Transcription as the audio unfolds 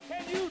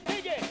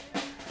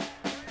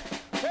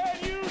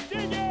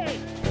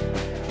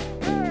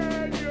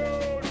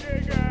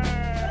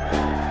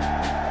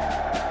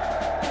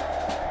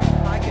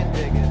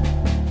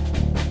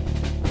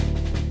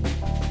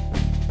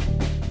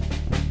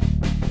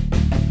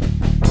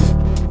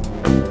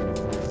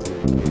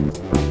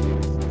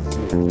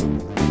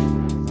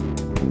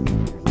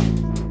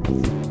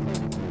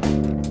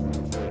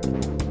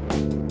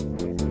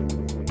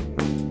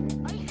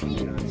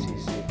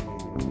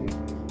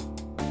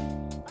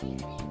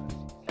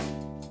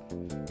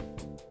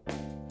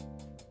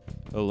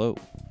Hello,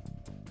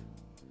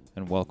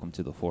 and welcome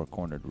to the Four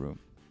Cornered Room.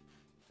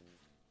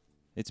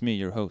 It's me,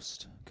 your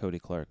host, Cody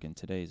Clark, and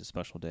today is a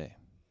special day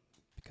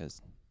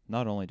because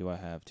not only do I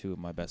have two of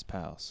my best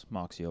pals,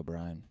 Moxie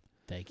O'Brien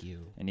Thank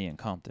you. and Ian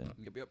Compton,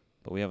 Yep.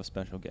 but we have a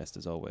special guest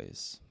as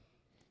always,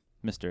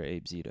 Mr.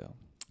 Abe Zito.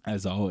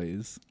 As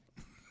always.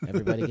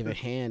 Everybody give a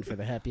hand for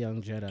the happy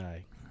young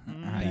Jedi. How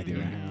you Back in the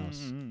doing?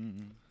 house.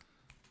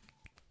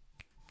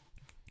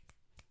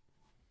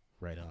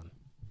 Right on.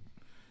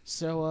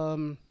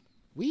 So,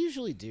 we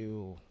usually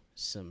do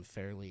some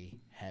fairly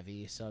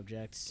heavy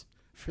subjects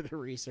for the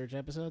research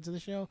episodes of the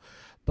show,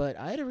 but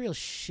I had a real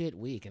shit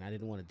week and I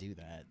didn't want to do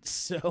that.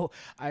 So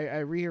I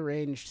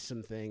rearranged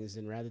some things,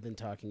 and rather than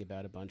talking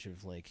about a bunch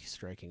of like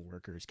striking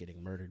workers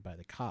getting murdered by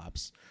the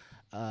cops,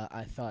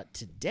 I thought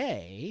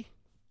today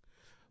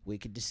we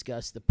could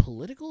discuss the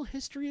political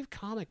history of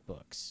comic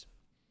books.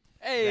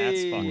 Hey,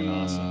 that's fucking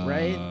awesome,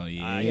 right?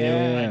 I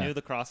knew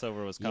the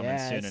crossover was coming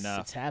soon enough.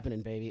 It's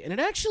happening, baby, and it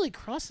actually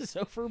crosses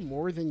over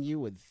more than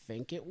you would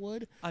think it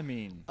would. I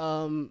mean,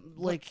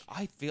 like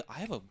I feel I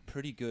have a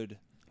pretty good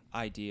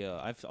idea.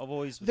 I've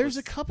always there's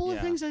a couple of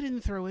things I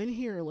didn't throw in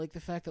here, like the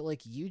fact that like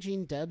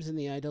Eugene Debs and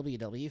the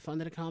IWW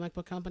funded a comic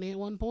book company at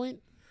one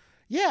point.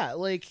 Yeah,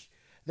 like.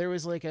 There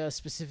was like a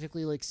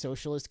specifically like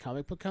socialist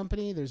comic book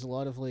company. There's a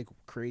lot of like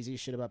crazy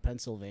shit about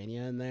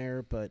Pennsylvania in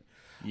there, but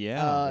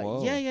yeah.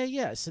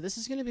 So this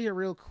is going to be a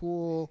real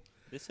cool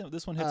This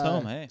one hits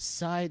home, hey.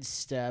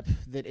 sidestep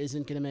that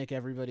isn't going to make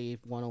everybody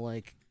want to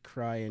like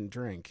cry and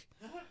drink.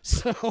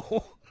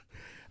 So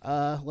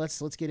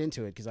let's get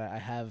into it because I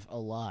have a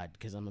lot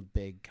because I'm a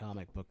big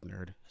comic book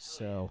nerd.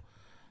 So.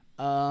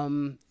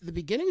 The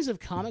beginnings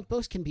of comic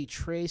books can be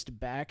traced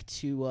back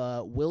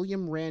to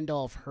William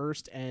Randolph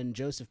Hearst and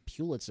Joseph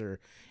Pulitzer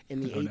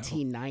in the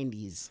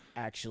 1890s,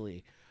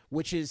 actually,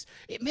 which is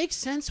it makes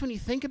sense when you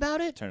think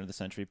about it. Turn of the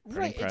century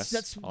printing press.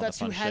 That's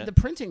who had shit. the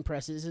printing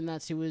presses, and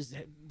that's who was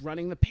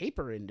running the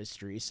paper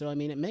industry. So I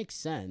mean, it makes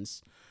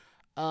sense.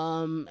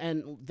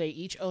 And they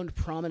each owned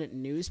prominent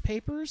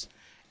newspapers,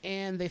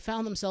 and they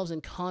found themselves in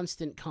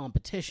constant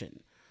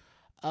competition.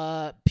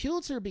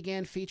 Pulitzer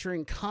began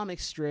featuring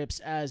comic strips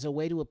as a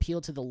way to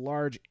appeal to the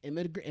large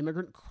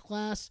immigrant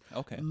class,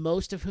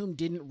 most of whom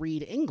didn't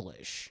read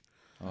English.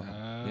 Okay.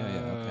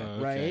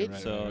 Okay. Right?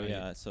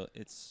 So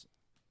it's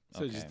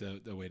just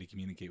a way to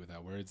communicate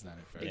without words then.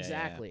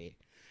 Exactly.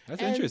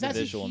 That's interesting. That's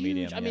visual huge,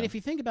 medium. I mean, if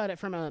you think about it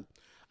from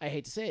I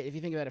hate to say it, if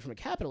you think about it from a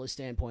capitalist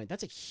standpoint,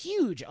 that's a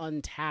huge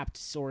untapped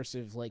source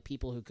of like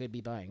people who could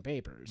be buying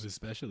papers.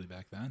 Especially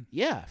back then.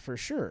 Yeah, for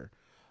sure.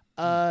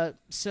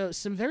 So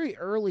some very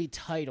early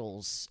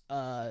titles,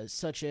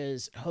 such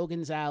as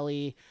Hogan's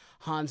Alley,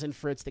 Hans and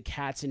Fritz, The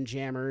Cats and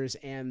Jammers,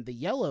 and The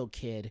Yellow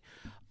Kid,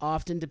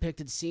 often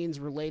depicted scenes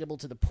relatable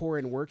to the poor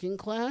and working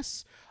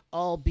class,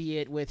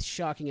 albeit with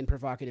shocking and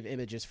provocative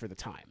images for the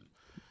time.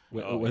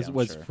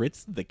 Was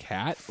Fritz the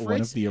Cat one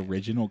of the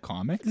original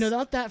comics? No,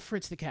 not that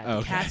Fritz the Cat.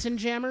 The Cats and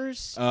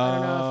Jammers.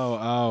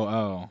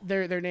 Oh.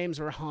 Their names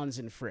were Hans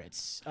and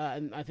Fritz,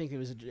 and I think it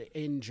was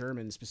in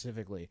German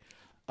specifically.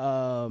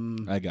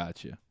 I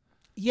got you.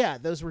 Yeah,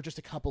 those were just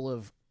a couple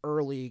of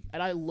early,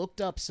 and I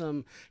looked up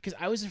some because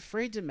I was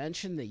afraid to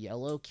mention the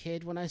Yellow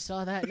Kid when I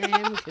saw that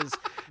name because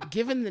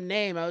given the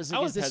name, I was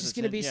like, is this just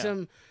going to be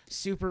some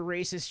super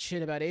racist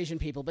shit about Asian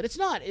people? But it's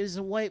not. It was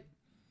a white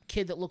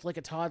kid that looked like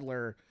a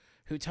toddler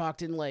who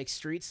talked in like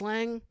street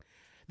slang.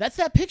 That's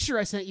that picture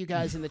I sent you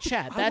guys in the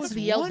chat. That's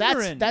the yellow.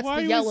 That's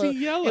the yellow. Was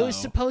he yellow. It was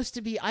supposed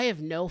to be. I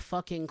have no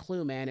fucking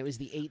clue, man. It was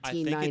the 1890s. I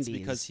think it's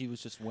because he was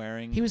just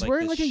wearing. He was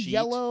wearing like a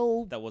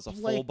yellow that was a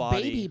full like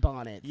body baby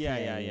bonnet.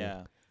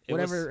 Yeah.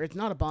 Whatever. It's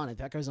not a bonnet.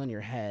 That goes on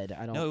your head.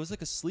 I don't. No, it was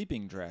like a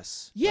sleeping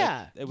dress.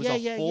 Yeah. Like, it was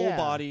a full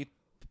body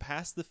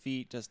past the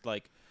feet, just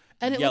like.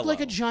 And it yellow. looked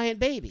like a giant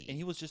baby. And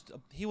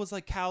he was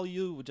like Cal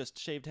Yu with just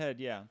shaved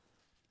head. Yeah.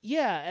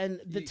 Yeah,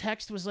 and the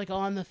text was like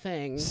on the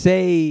thing.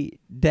 Say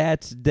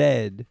that's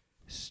dead.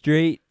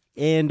 Straight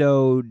and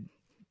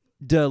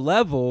de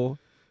level,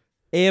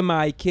 am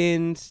I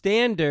can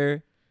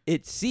stander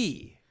it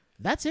see.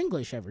 That's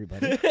English,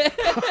 everybody.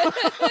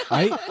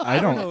 I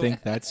don't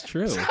think that's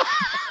true.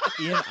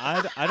 Ian,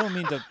 I don't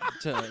mean to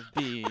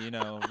be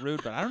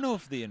rude, but I don't know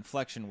if the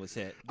inflection was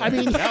hit. I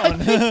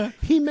mean,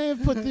 he may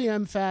have put the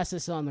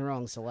emphasis on the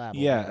wrong syllable.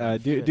 Yeah,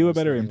 do a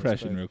better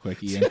impression real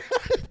quick, Ian.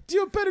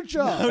 Do a better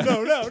job.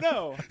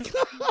 No.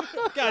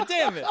 God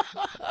damn it.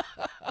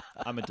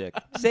 I'm a dick.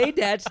 Say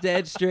that's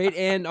dead straight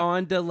and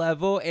on the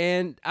level,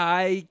 and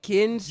I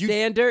can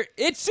stander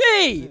it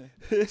see.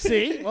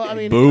 See? Well, I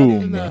mean,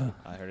 boom.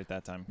 I heard it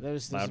that time.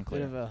 There's a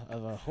bit of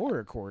a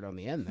horror chord on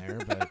the end there,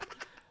 but.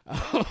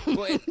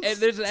 And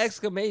there's an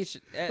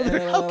exclamation.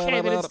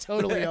 Okay, then it's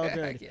totally all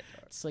good.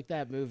 It's like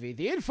that movie,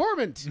 The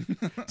Informant.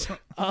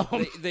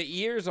 The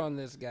ears on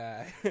this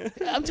guy.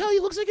 I'm telling you,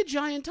 he looks like a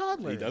giant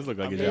toddler. He does look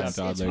like a giant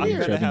toddler. I'm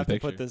weird. gonna have to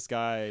put this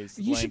guy's.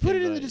 You should put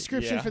it in the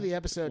description for the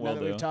episode now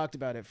that we've do. talked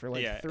about it for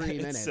like 3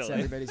 minutes. Silly.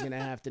 Everybody's going to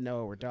have to know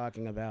what we're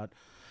talking about.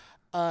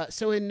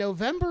 So in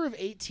November of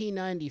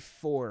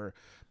 1894,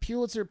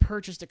 Pulitzer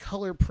purchased a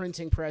color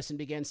printing press and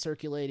began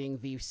circulating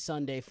the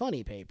Sunday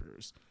Funny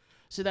papers.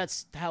 So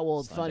that's how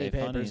old Sunday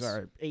Funny Papers Funnies.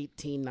 are,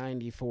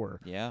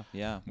 1894. Yeah.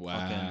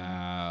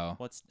 Wow.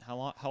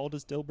 How old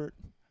is Dilbert?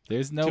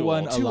 There's no Too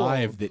one old. Too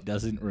alive old. that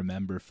doesn't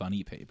remember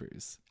Funny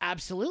Papers.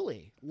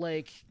 Absolutely.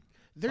 Like,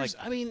 there's,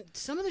 I mean,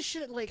 some of the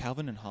shit, like,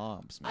 Calvin and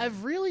Hobbes, man.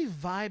 I've really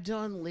vibed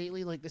on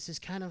lately. Like, this is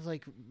kind of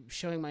like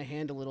showing my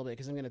hand a little bit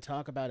because I'm going to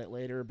talk about it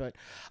later. But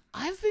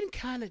I've been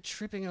kind of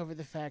tripping over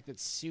the fact that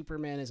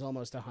Superman is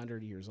almost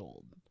 100 years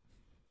old.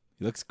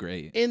 He looks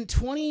great. In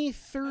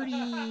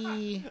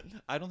 2030,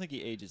 I don't think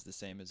he ages the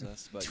same as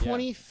us, but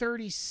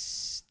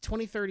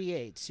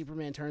 2038,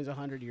 Superman turns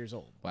 100 years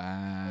old.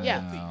 Wow.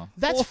 Yeah,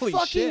 that's Holy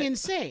fucking shit.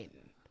 insane.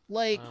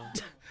 Like,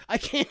 I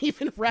can't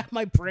even wrap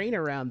my brain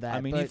around that.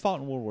 I mean, but he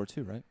fought in World War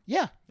II, right?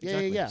 yeah.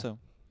 So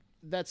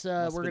That's Must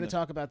we're have going to been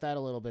talk about that a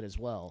little bit as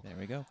well. there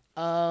we go.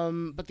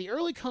 But the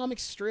early comic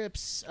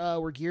strips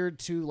were geared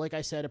to, like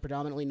I said, a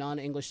predominantly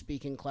non-English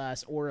speaking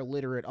class or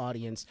illiterate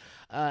audience,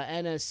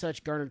 and as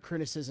such garnered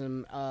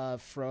criticism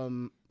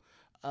from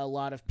a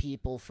lot of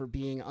people for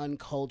being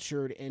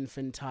uncultured,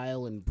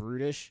 infantile, and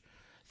brutish.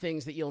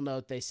 Things that you'll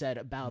note they said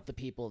about the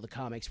people the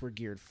comics were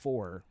geared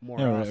for more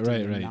often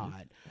than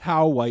not.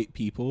 How white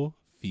people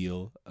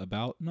feel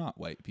about not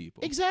white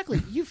people.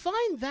 Exactly. You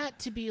find that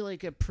to be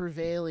like a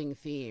prevailing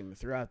theme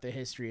throughout the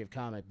history of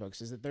comic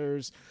books, is that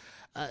there's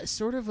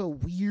sort of a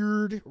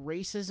weird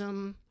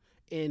racism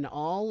in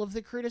all of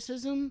the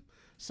criticism,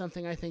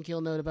 something I think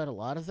you'll note about a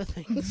lot of the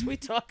things we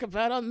talk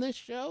about on this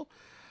show.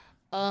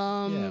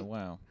 Yeah,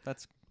 wow.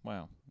 That's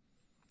wow.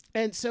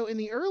 And so in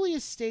the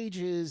earliest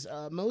stages,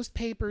 most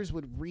papers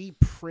would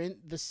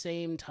reprint the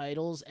same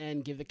titles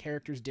and give the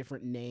characters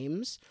different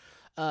names.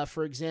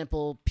 For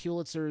example,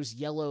 Pulitzer's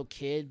Yellow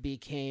Kid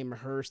became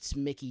Hearst's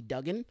Mickey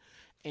Duggan,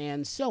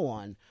 and so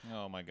on.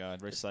 Oh my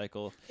God,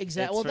 recycle.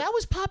 Exactly. Well, that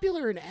was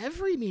popular in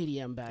every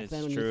medium back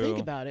then. When you true. think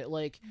about it,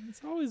 like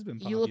It's always been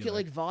popular. you look at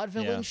like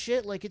vaudeville Yeah. and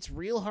shit. Like it's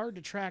real hard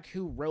to track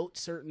who wrote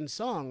certain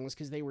songs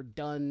because they were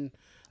done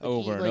like,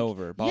 Over and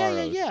over, Yeah.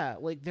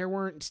 borrowed. Like there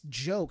weren't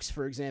jokes,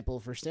 for example,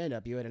 for stand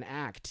up. You had an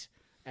act,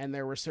 and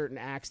there were certain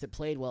acts that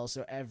played well,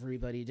 so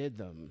everybody did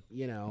them.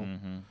 You know.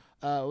 Mm-hmm.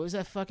 What was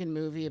that fucking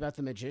movie about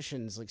the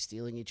magicians like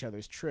stealing each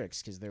other's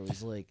tricks? Because there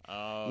was like,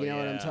 Oh, you know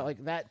what I'm yeah. talking,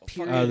 like that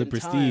period. The in time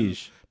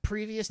Prestige.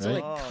 previous to Right?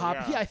 like Oh,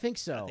 copy. yeah. I think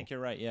so. I think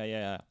you're right.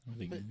 Yeah. I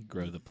think you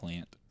grow the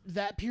plant.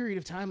 That period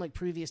of time, like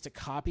previous to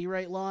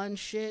copyright law and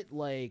shit,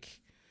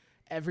 like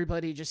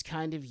everybody just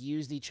kind of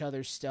used each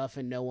other's stuff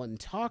and no one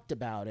talked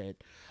about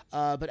it.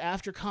 But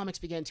after comics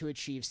began to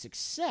achieve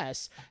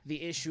success,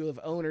 the issue of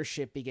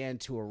ownership began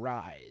to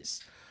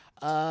arise.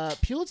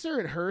 Pulitzer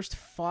and Hearst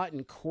fought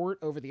in court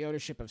over the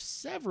ownership of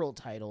several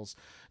titles,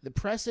 the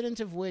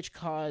precedent of which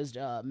caused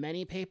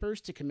many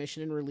papers to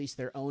commission and release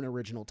their own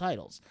original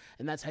titles.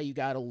 And that's how you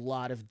got a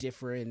lot of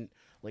different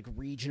like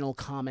regional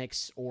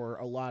comics or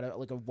a lot of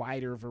like a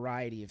wider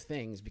variety of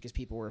things because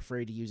people were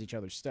afraid to use each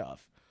other's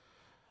stuff.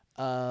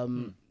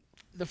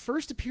 The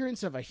first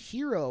appearance of a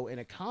hero in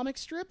a comic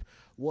strip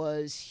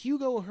was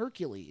Hugo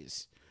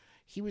Hercules.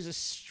 He was a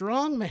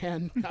strong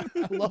man. I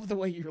love the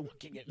way you're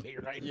looking at me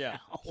right Yeah.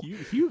 now.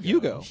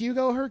 Hugo.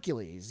 Hugo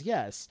Hercules,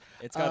 yes.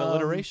 It's got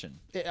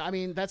alliteration. I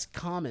mean, that's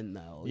common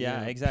though. You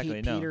Yeah, know,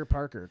 exactly, no. Peter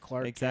Parker,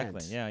 Clark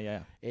Exactly. Kent. Yeah.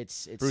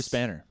 It's Bruce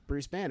Banner.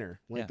 Bruce Banner.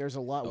 Like Yeah. there's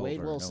a lot. Over Wade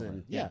and Wilson.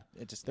 over. Yeah.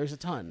 It just There's a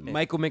ton.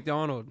 Michael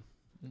McDonald.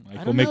 I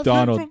Michael don't know if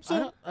McDonald.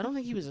 I don't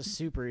think he was a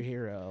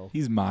superhero.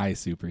 He's my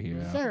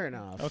superhero. Fair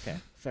enough. Okay.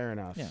 Fair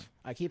enough. Yeah.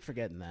 I keep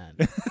forgetting that.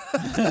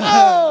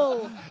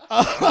 Oh!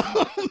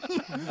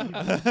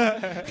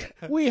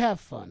 We have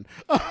fun.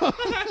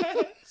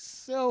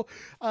 So,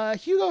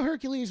 Hugo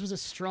Hercules was a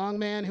strong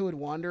man who would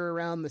wander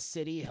around the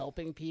city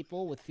helping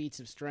people with feats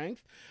of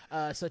strength,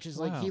 such as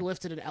like he Wow.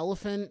 lifted an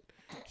elephant.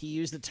 He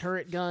used a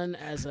turret gun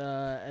as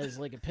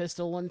like a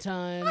pistol one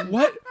time.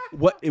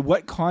 In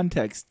what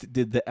context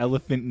did the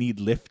elephant need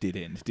lifted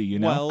in? Do you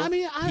know? Well, I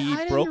mean, he I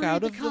didn't broke read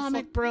out the of the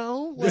comic,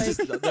 bro. This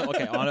Like, is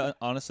okay.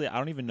 Honestly, I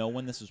don't even know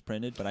when this was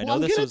printed, but I well, know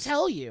I'm this gonna was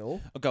tell you,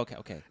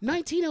 okay.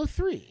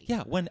 1903.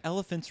 Yeah, when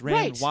elephants ran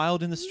Right.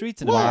 wild in the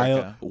streets in Well,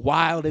 America.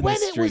 wild in When the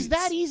it streets. was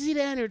that easy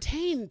to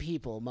entertain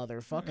people,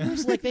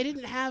 motherfuckers. Like they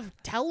didn't have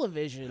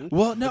television.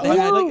 Well, no, But they,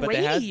 had, Or but,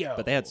 they had, radio.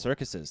 but they had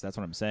circuses. That's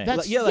what I'm saying.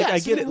 That's, yeah, like, I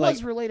yes, get and it, it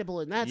was like-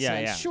 relatable in that Yeah,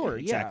 sense. yeah, Sure,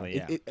 exactly,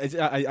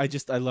 yeah.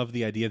 I love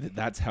the idea that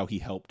that's how he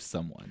helped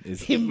someone.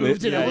 Is He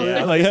moved an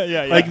elephant.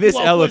 Like this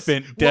What was-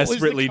 elephant what was the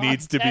desperately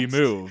needs to be context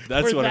moved.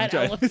 That's where what I'm that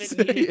trying to elephant say.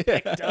 needed Yeah.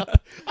 picked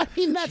up. I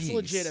mean, that's Jeez.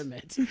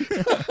 legitimate.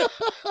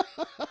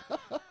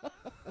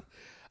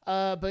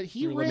 But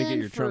he Here, let me get ran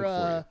your for trunk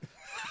for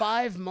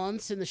 5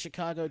 months in the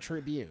Chicago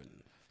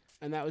Tribune,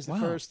 and that was the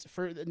first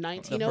for the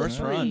 1903. first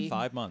run,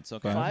 5 months.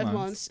 Okay. 5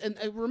 months. And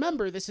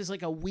remember, this is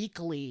like a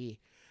weekly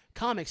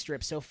comic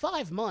strip, so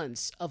 5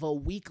 months of a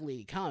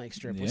weekly comic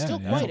strip was Yeah,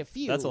 still yeah. quite a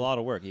few. That's a lot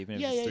of work, even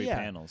if Yeah, it's yeah, 3 yeah.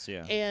 panels.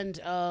 Yeah.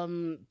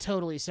 And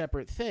totally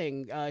separate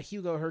thing.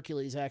 Hugo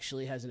Hercules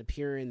actually has an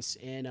appearance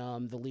in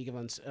the League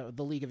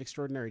of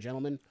Extraordinary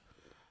Gentlemen.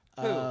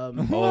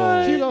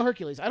 What? Hugo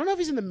Hercules. I don't know if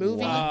he's in the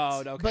movie,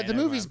 Wow, okay, but the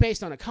never movie's mind.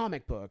 based on a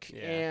comic book,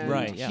 Yeah. and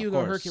Right, yeah, of Hugo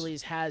course.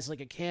 Hercules has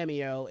like a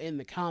cameo in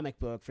the comic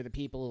book for the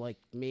people like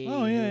me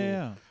Oh who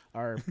yeah.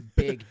 are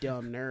big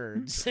dumb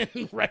nerds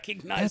and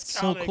recognize That's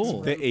so comics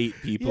cool. The 8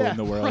 people Yeah, in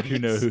the world who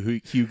right. know who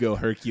Hugo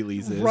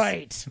Hercules is.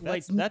 right.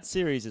 Like, That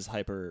series is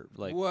hyper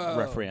like Whoa.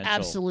 referential.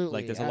 Absolutely,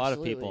 Like there's a lot of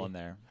absolutely. people in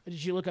there.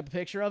 did you look up a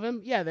picture of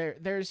him? Yeah,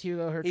 there's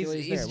Hugo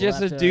Hercules. He's there. We'll just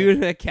a have to- dude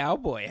in a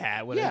cowboy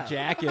hat with Yeah. a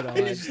jacket on.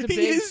 He's just a He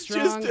big, is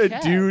strong just a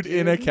cat, dude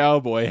in a dude.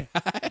 cowboy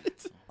hat.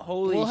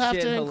 Holy We'll have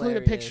shit, to include a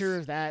hilarious. picture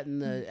of that in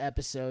the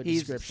episode He's-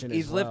 description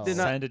he's as well. lifting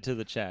up- Send it to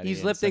the chat. He's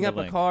Ian. lifting Send up the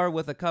a link. car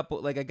with a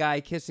couple, like a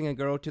guy kissing a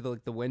girl to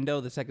the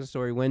window, the second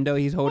story window.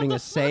 He's holding a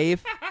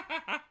safe.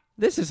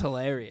 This is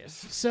hilarious.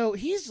 So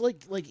he's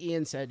like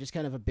Ian said, just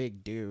kind of a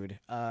big dude,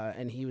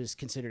 and he was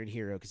considered a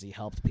hero because he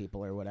helped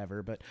people or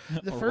whatever. But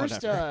the Or first,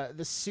 whatever.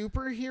 the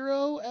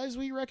superhero as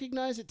we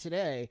recognize it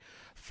today,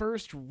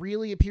 first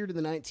really appeared in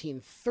the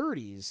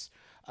 1930s.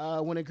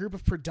 When a group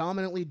of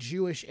predominantly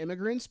Jewish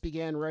immigrants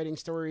began writing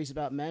stories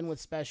about men with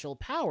special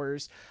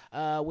powers,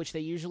 which they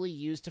usually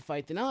used to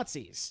fight the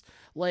Nazis.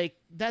 Like,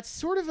 that's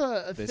sort of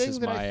a This thing is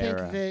that I my think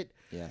era. that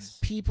Yes.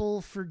 people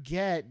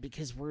forget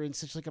because we're in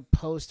such like a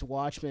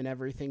post-Watchmen,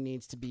 everything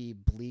needs to be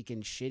bleak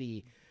and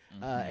shitty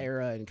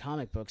era in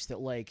comic books, that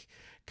like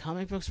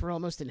comic books were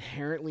almost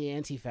inherently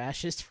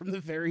anti-fascist from the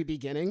very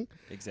beginning.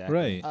 Exactly.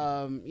 Right.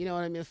 You know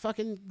what I mean?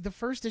 Fucking the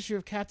first issue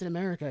of Captain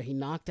America, he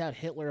knocked out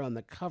Hitler on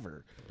the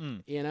cover.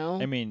 You know?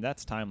 I mean,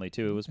 that's timely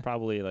too. It was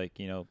probably like,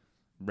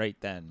 right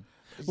then.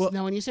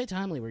 Now, when you say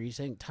timely, were you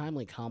saying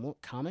timely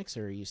comics,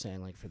 or are you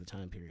saying like for the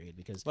time period?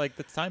 Because Like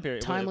the time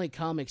period. Timely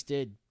Comics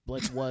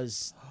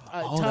was.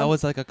 that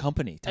was like a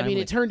company. I mean,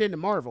 Timely. it turned into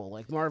Marvel.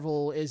 Like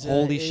Marvel is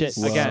Holy is- shit,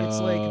 again. It's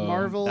like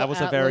Marvel. That was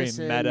a very Atlas,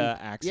 and- meta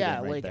accident Yeah,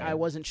 right like there. I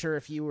wasn't sure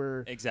if you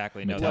were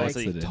Exactly. No, Like, that was a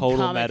accident. total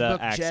comic meta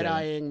book accident.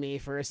 Jediing me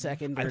for a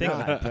second. I or think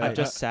not, I but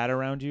just sat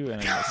around you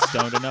and I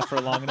stoned enough for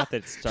long enough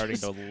that it's starting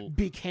to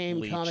became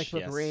leech, comic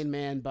book yes. Rain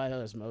Man by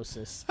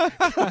osmosis.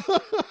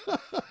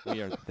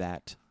 We are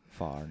that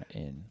far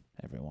in,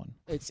 everyone.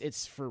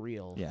 It's for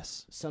real.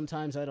 Yes.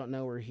 Sometimes I don't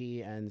know where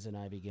he ends and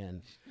I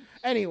begin.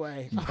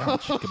 Anyway,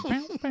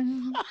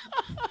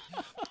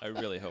 I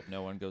really hope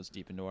no one goes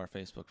deep into our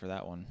Facebook for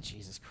that one.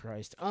 Jesus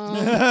Christ.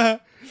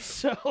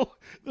 So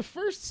the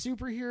first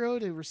superhero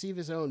to receive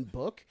his own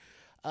book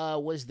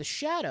was The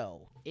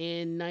Shadow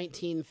in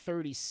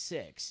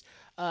 1936.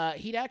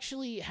 He'd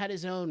actually had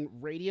his own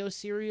radio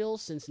serial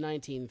since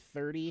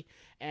 1930,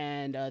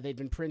 and they'd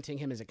been printing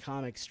him as a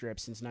comic strip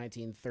since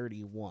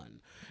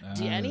 1931.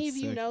 Do any of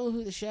that's you sick. know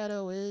who The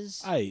Shadow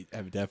is? I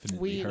have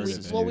definitely heard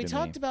of it. Well, we to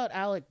talked me. about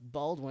Alec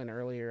Baldwin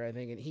earlier, I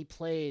think, and he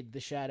played the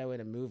Shadow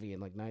in a movie in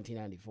like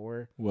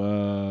 1994.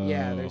 Whoa.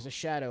 Yeah, there's a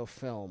Shadow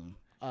film.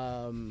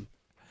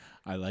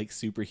 I like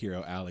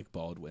superhero Alec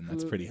Baldwin.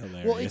 That's pretty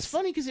hilarious. Well, it's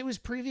funny because it was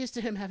previous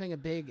to him having a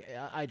big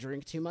 "I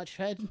drink too much"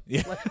 head.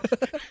 Yeah.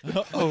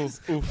 Well,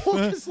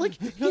 because like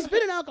he's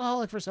been an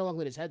alcoholic for so long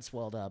that his head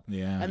swelled up.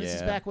 Yeah. and this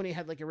is Yeah. back when he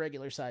had like a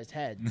regular sized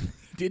head.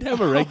 Did have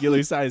a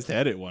regular sized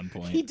head at one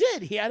point. He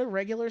did. He had a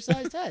regular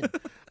sized head.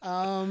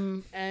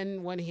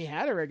 And when he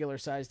had a regular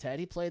sized head,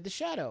 he played the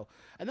Shadow,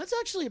 and that's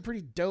actually a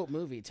pretty dope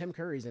movie. Tim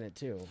Curry's in it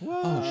too.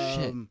 Oh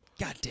shit!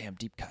 Goddamn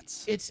deep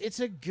cuts. It's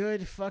a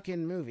good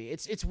fucking movie.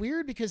 It's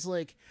weird because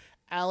like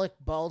Alec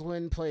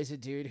Baldwin plays a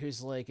dude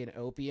who's like an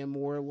opium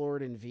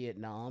warlord in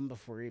Vietnam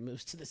before he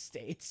moves to the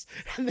States,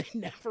 and they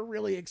never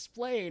really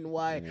explain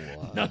why.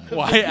 none of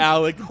Why the-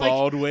 Alec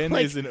Baldwin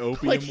like- is an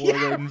opium like, yeah,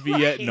 warlord in right.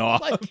 Vietnam.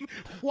 Like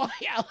why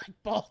Alec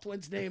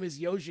Baldwin's name is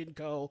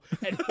Yojinko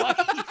and why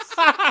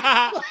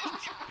he's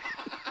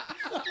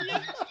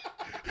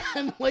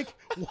and like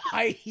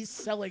why he's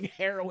selling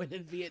heroin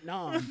in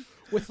Vietnam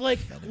with like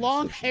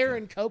long hair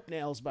and coke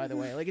nails, by the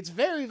way. Like it's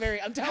very,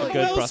 very I'm telling How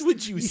you. Good else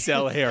would you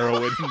sell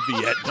heroin in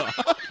Vietnam?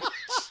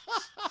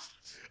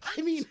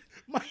 I mean,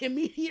 my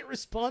immediate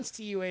response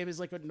to you, Abe, is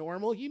like a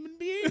normal human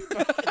being,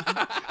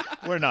 but,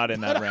 We're not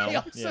in that but realm. I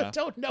also Yeah.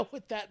 don't know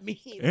what that means.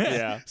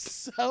 Yeah.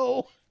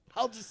 So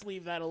I'll just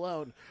leave that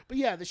alone. But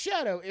yeah, The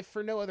Shadow, if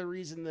for no other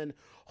reason than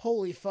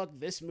holy fuck,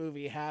 this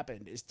movie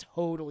happened, is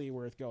totally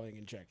worth going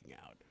and checking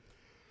out.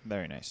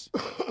 Very nice.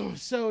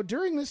 So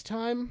during this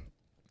time,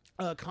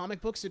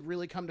 comic books had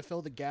really come to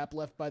fill the gap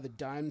left by the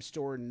dime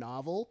store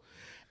novel,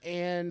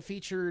 and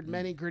featured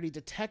many gritty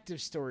detective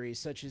stories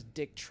such as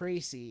Dick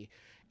Tracy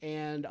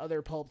and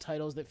other pulp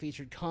titles that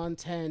featured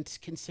content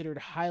considered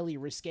highly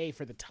risque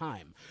for the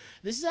time.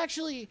 This is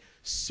actually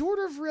sort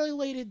of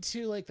related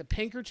to like the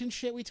Pinkerton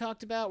shit we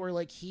talked about, where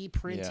like he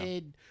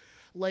printed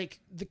like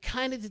the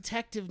kind of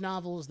detective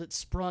novels that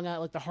sprung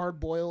out, like the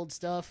hard-boiled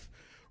stuff,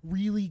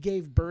 really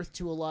gave birth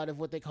to a lot of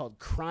what they called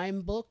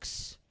crime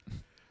books,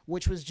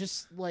 which was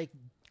just like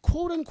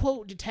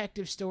quote-unquote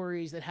detective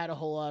stories that had a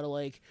whole lot of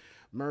like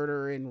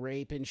murder and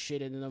rape and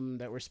shit in them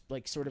that were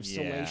like sort of Yeah.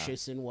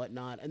 salacious and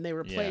whatnot. And they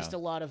replaced Yeah. a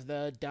lot of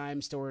the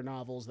dime store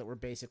novels that were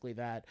basically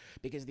that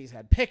because these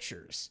had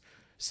pictures.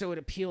 So it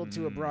appealed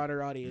to a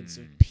broader audience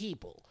of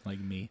people. Like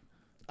me.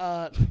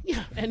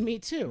 Yeah, and me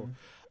too.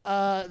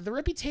 The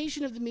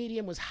reputation of the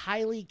medium was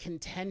highly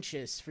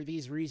contentious for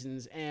these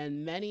reasons,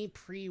 and many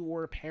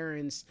pre-war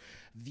parents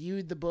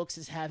viewed the books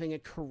as having a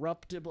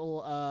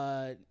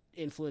corruptible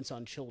influence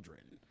on children.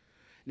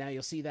 Now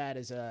you'll see that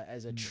as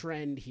a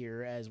trend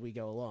here as we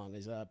go along,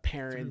 as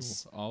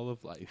parents Through all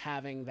of life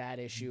having that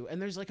issue.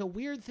 And there's like a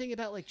weird thing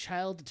about like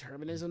child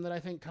determinism that I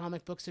think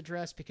comic books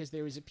address, because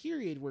there was a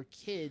period where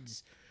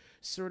kids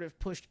sort of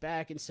pushed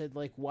back and said,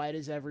 like, why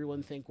does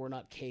everyone think we're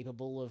not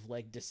capable of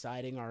like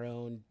deciding our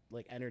own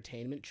like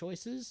entertainment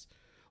choices?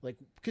 Like,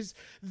 because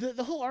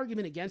the whole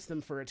argument against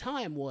them for a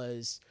time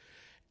was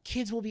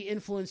kids will be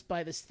influenced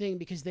by this thing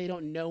because they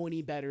don't know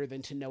any better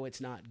than to know it's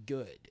not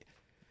good.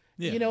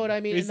 Yeah. You know what I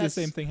mean? It's And the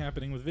same thing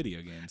happening with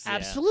video games.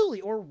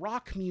 Absolutely. Or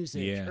rock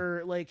music, Yeah.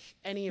 or like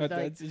any of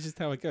that. That's just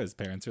how it goes.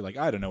 Parents are like,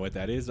 I don't know what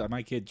that is.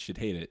 My kid should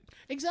hate it.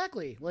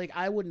 Exactly. Like,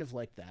 I wouldn't have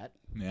liked that,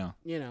 Yeah.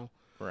 you know.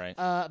 Right.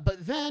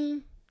 But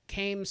then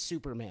came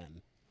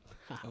Superman.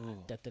 Oh.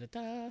 Da, da, da,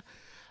 da.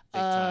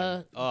 Big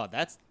time. Oh,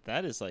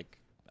 that is like,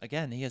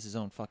 again, he has his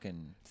own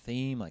fucking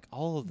theme. Like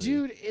all of the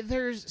Dude,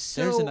 there's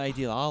an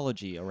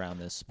ideology around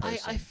this person.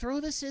 I throw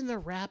this in the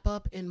wrap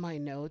up in my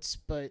notes,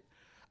 but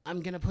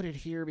I'm gonna put it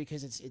here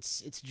because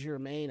it's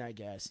germane, I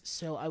guess.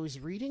 So I was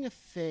reading a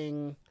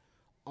thing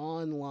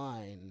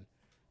online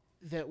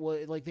that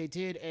was like, they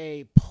did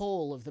a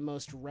poll of the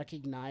most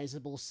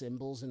recognizable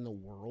symbols in the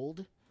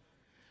world.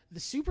 The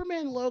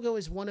Superman logo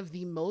is one of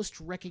the most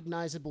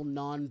recognizable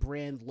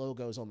non-brand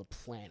logos on the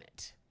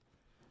planet.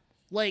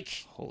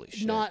 Like, Holy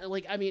shit. not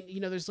like, I mean, you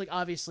know, there's like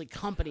obviously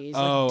companies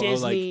Oh, like like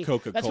Disney.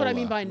 Coca-Cola. That's what I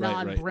mean by Right,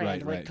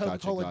 non-brand, right. like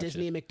Coca-Cola, Gotcha.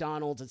 Disney,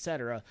 McDonald's,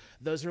 etc.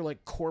 Those are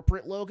like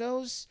corporate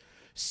logos.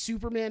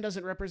 Superman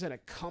doesn't represent a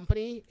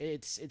company.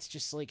 It's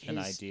just like his an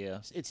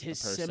idea. It's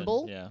his a person.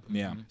 symbol. Yeah.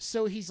 Yeah.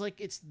 So he's like,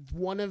 it's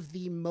one of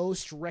the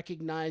most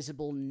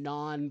recognizable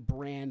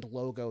non-brand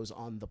logos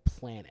on the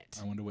planet.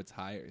 I wonder what's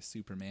higher,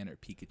 Superman or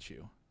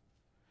Pikachu?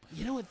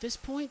 You know, at this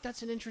point,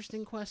 that's an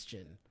interesting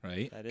question.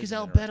 Right? That is Because an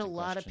I'll bet a interesting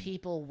lot of question.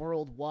 people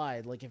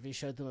worldwide, like if you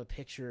showed them a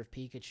picture of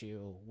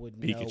Pikachu, would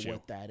know Pikachu.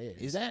 what that is.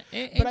 Is that?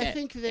 But I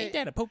think that, ain't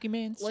that a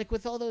Pokemon? like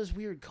with all those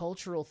weird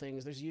cultural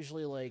things, there's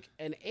usually like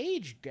an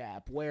age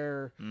gap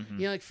where, Mm-hmm.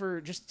 you know, like for,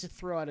 just to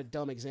throw out a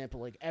dumb example,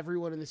 like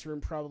everyone in this room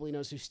probably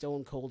knows who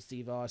Stone Cold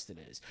Steve Austin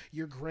is.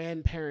 Your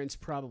grandparents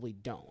probably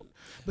don't.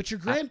 But your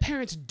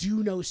grandparents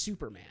do know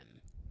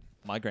Superman.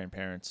 My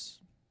grandparents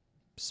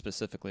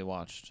specifically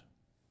watched,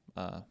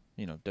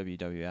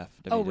 WWF.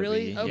 Oh,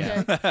 really? WWE. Okay.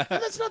 Yeah.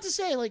 And that's not to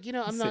say, like, you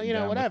know, I'm not, Sitting you know,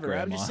 down with whatever.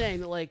 I'm grandma. just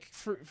saying that, like,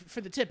 for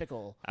the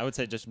typical. I would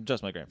say just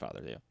my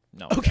grandfather. Yeah.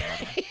 No.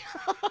 Okay.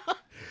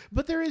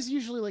 But there is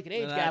usually like an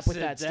age gap with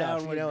that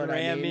stuff. You know what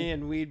I mean?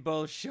 And we'd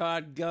both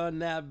shotgun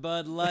that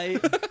Bud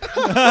Light.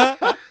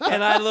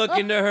 And I look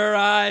into her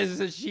eyes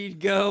and she'd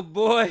go,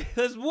 boy,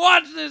 let's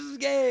watch this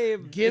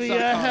game. Give me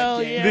a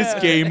hell yeah.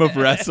 This game of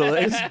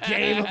wrestling. This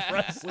game of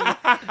wrestling.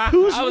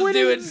 Who's I was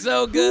winning? doing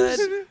so good.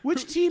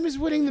 Which team is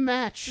winning the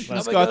match?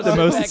 Who's I'm got gonna the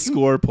go most back-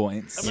 score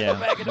points? Yeah.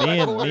 back into my Me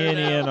and corner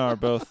now. Ian are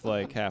both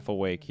like half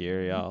awake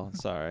here, y'all.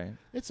 Sorry.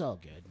 It's all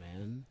good,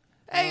 man.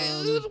 Hey,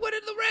 who's winning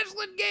the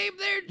wrestling game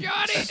there,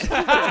 Johnny?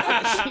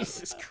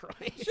 Jesus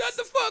Christ. Shut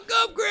the fuck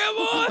up,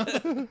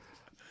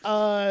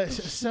 Grandma.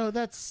 So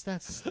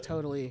that's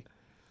totally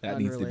That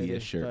needs to be a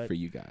unrelated, shirt but for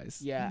you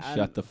guys. yeah, Shut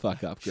I'm- the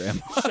fuck up,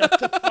 Grandma.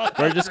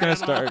 We're just gonna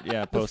start,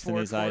 posting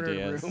four these cornered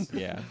ideas. room.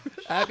 Yeah.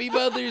 Happy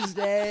Mother's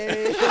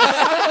Day.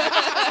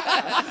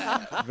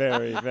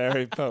 Very,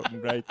 very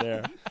potent right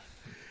there.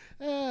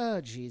 Oh,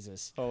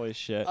 Jesus. Holy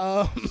shit.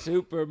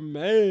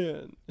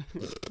 Superman.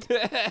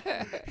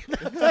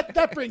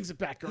 That brings it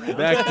back around.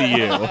 Back to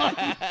you.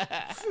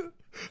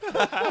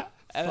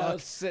 And I'll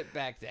sit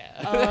back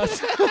down.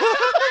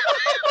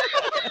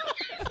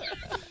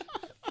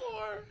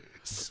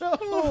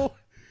 So,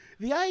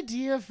 the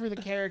idea for the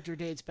character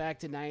dates back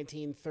to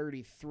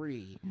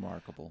 1933,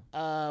 Remarkable.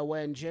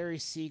 when Jerry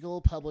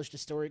Siegel published a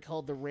story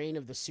called The Reign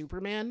of the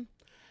Superman.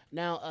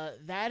 Now,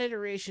 that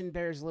iteration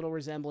bears little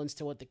resemblance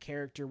to what the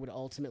character would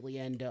ultimately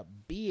end up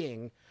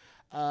being.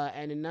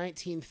 And in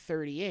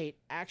 1938,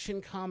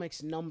 Action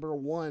Comics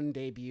 #1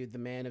 debuted the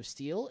Man of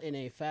Steel in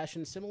a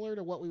fashion similar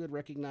to what we would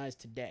recognize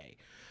today.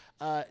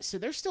 So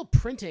they're still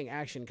printing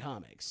Action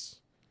Comics.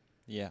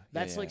 Yeah.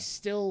 That's like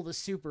still the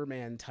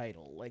Superman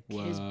title. Like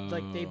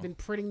they've been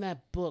printing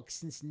that book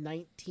since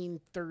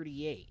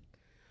 1938.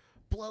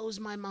 Blows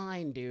my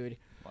mind, dude.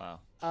 Wow.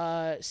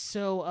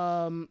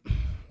 So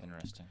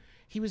Interesting.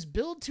 he was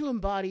billed to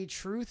embody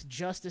truth,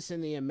 justice,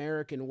 and the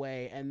American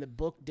way, and the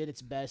book did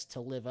its best to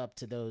live up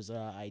to those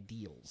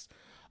ideals.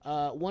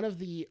 One of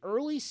the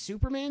early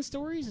Superman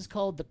stories is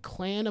called The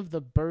Clan of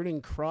the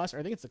Burning Cross, or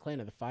I think it's the Clan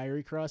of the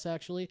Fiery Cross,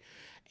 actually.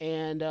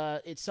 And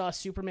it saw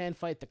Superman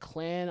fight the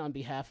Klan on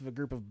behalf of a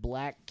group of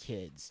black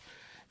kids.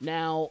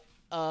 Now,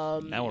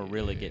 Now we're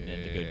really getting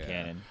into good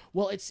canon.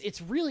 well,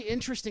 it's really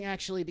interesting,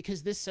 actually,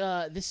 because this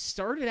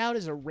started out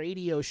as a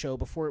radio show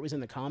before it was in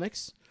the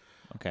comics.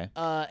 Okay.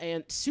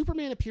 And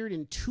Superman appeared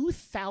in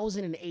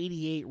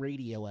 2,088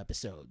 radio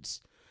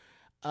episodes.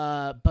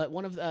 But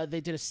one of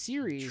they did a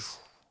series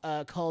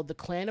called the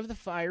Clan of the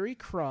Fiery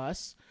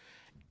Cross.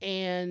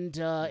 And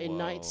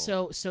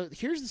so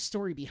here's the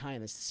story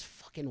behind this. This is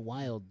fucking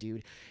wild,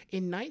 dude.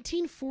 In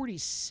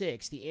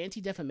 1946, the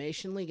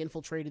Anti-Defamation League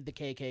infiltrated the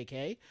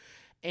KKK.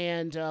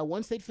 And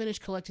once they'd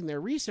finished collecting their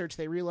research,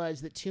 they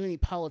realized that too many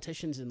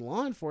politicians and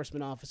law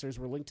enforcement officers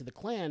were linked to the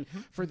Klan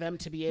for them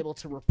to be able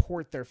to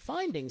report their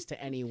findings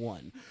to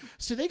anyone.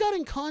 So they got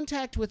in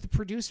contact with the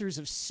producers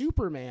of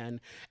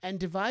Superman and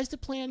devised a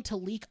plan to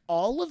leak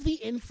all of the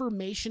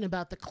information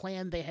about the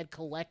Klan they had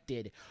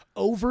collected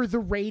over the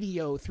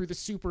radio through the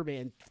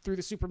Superman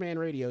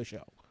radio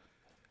show.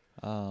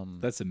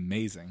 That's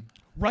amazing.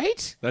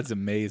 Right? That's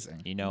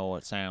amazing. You know,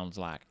 it sounds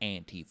like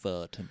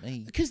Antifa to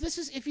me. Because this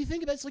is, if you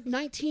think about it, it's like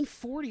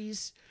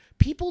 1940s.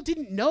 People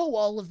didn't know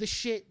all of the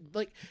shit.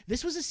 Like,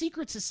 this was a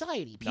secret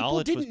society. People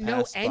Knowledge was didn't know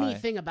passed by.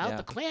 anything about Yeah.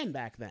 the Klan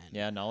back then.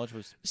 Yeah, knowledge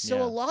was. So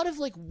yeah. a lot of,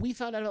 like, we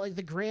found out about, like,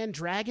 the Grand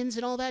Dragons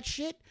and all that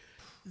shit.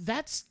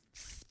 That's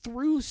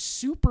through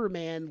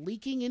Superman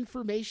leaking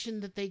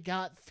information that they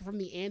got from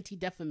the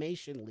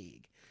Anti-Defamation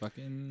League.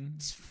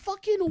 It's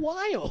fucking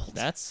wild.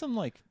 That's some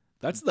like.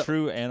 That's the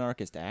true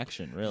anarchist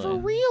action, really. For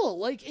real.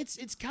 Like,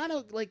 it's kind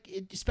of like,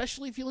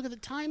 especially if you look at the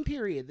time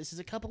period, this is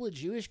a couple of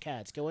Jewish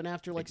cats going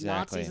after, like,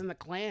 Exactly. Nazis and the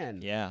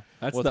Klan. Yeah.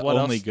 That's With the what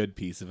only else? good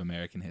piece of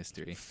American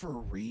history. For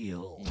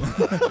real.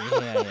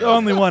 The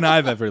only one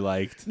I've ever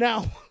liked.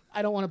 Now,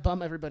 I don't want to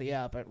bum everybody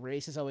out, but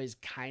race has always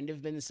kind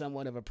of been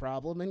somewhat of a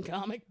problem in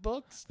comic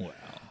books.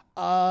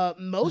 Wow.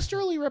 Most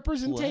early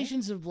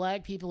representations of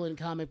black people in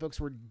comic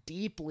books were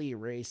deeply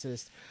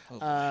racist,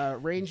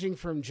 ranging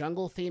from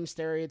jungle-themed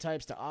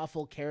stereotypes to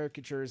awful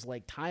caricatures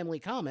like Timely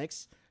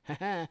Comics. They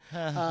had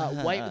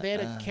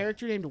a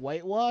character named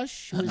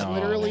Whitewash who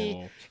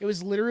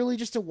was literally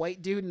just a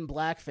white dude in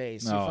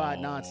blackface who fought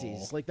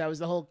Nazis. Like, that was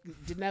the whole,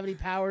 didn't have any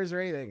powers or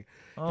anything.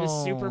 His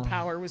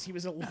superpower was he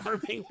was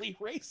alarmingly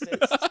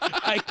racist,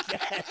 I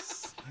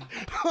guess.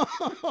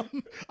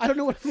 I don't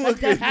know what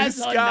effect that has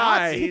on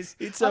Nazis.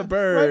 It's a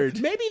bird.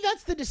 Right? Maybe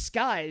that's the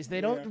disguise.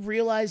 They don't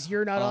realize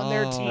you're not on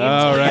their team.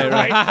 Oh, right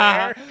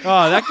there.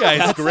 Oh, that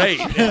guy's great.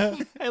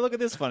 Hey, look at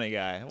this funny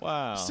guy.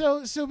 Wow.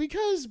 So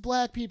because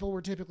black people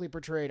were typically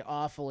portrayed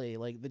awfully,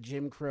 like the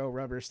Jim Crow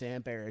rubber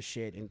stamp era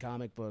shit in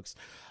comic books,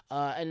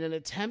 in an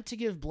attempt to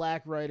give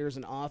black writers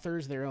and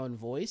authors their own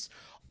voice,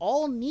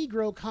 All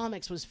Negro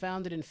Comics was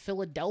founded in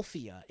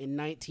Philadelphia in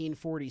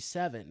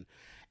 1947.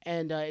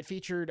 And it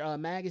featured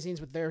magazines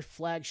with their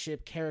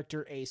flagship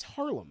character, Ace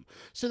Harlem.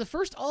 So the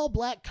first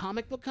all-black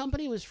comic book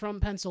company was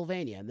from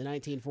Pennsylvania in the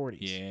 1940s.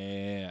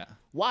 Yeah.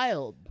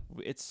 Wild.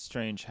 It's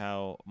strange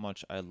how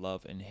much I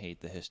love and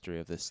hate the history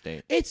of this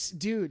state.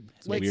 Dude,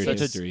 like, weird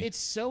history. It's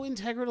so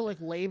integral to,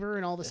 like, labor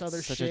and all this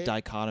other Such shit. a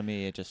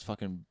dichotomy. It just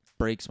fucking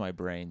breaks my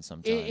brain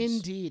sometimes.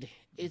 Indeed.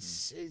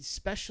 It's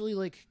especially,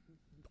 like,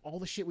 all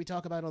the shit we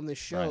talk about on this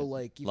show. Right.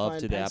 Like, you Love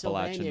find to the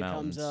Pennsylvania Appalachian comes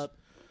Mountains. up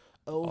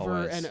over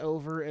Always. and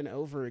over and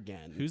over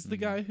again. Who's the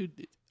guy who?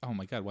 Oh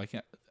my God! Why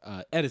can't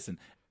Edison?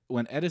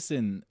 When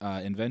Edison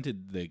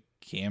invented the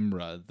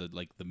camera, the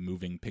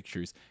moving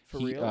pictures, For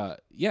he real?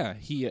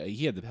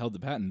 he had held the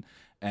patent,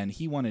 and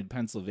he wanted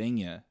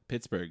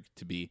Pittsburgh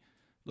to be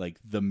like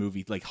the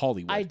movie, like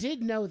Hollywood. I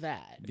did know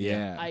that.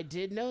 Yeah. I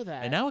did know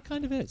that. And now it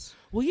kind of is.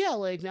 Well, yeah,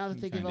 like, now that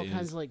they give all Kinda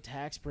kinds is. of, like,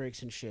 tax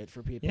breaks and shit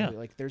for people, Yeah.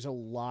 like, there's a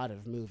lot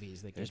of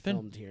movies that get There's been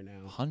filmed here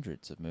now.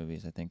 Hundreds of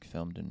movies, I think,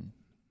 filmed in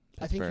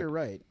I think Pittsburgh. you're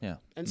right. Yeah.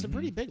 And some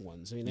pretty big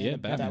ones. I mean, they Yeah,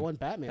 had Batman. that one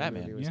Batman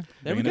movie was. Yeah.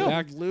 There we Bringing it go.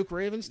 back. Luke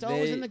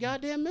Ravenstahl was in the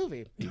goddamn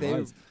movie. They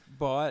was.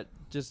 bought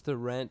just to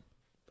rent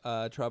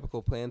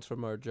tropical plants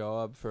from our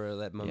job for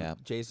that Yeah.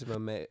 Jason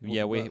Momoa.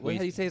 Yeah, we- What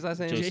do you say his last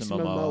name? Jason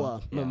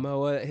Momoa. Yeah.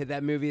 Momoa.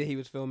 That movie that he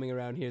was filming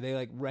around here. They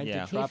like rented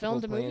Yeah. He tropical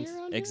filmed a movie plants.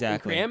 around here?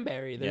 Exactly.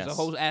 Cranberry. There's a Yes.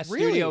 whole ass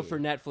Really? studio for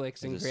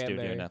Netflix in There's a studio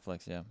Cranberry.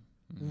 Netflix, yeah.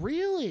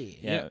 Really?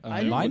 Yeah.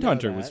 I didn't know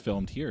Mindhunter was that.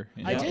 filmed here.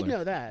 In I did Butler.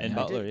 know that. In I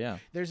Butler, did-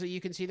 yeah. You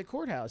can see the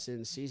courthouse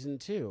in season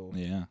 2,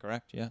 Yeah.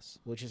 Correct, yes.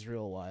 which is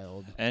real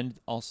wild. And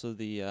also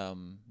the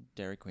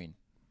Dairy Queen.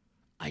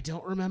 I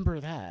don't remember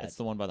that. It's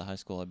the one by the high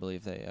school, I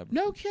believe.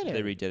 No kidding.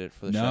 They redid it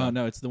for the No, show.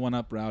 no, it's the one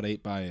up Route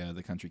 8 by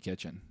the Country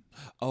Kitchen.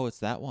 Oh, it's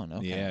that one.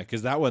 Okay. Yeah,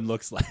 because that one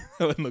looks like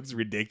that one looks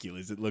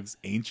ridiculous. It looks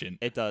ancient.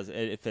 It does.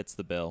 It fits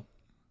the bill.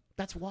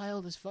 That's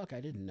wild as fuck.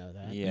 I didn't know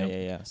that. Yeah, Yep.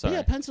 yeah. But Sorry. yeah,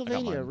 I got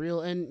Pennsylvania, mine.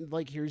 real. And,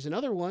 like, here's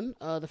another one.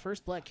 The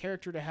first black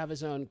character to have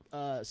his own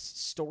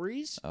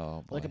stories,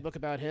 Oh, boy. like a book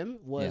about him,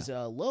 was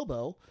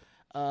Lobo.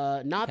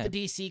 Not Okay. the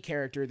DC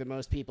character that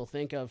most people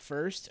think of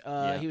first.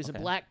 Yeah, He was okay.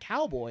 a black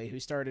cowboy who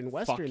starred in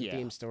Western yeah.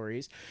 themed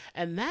stories,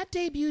 and that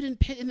debuted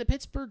in the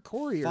Pittsburgh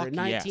Courier Fuck in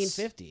yes.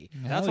 1950.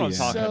 That's Hell what I'm yeah.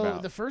 talking So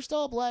about. the first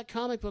all-black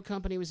comic book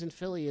company was in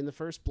Philly, and the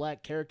first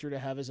black character to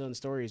have his own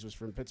stories was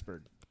from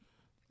Pittsburgh.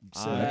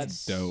 So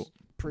That's dope.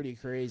 pretty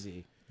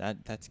crazy.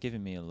 That's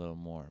giving me a little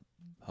more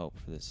hope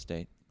for this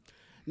state.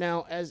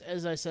 Now,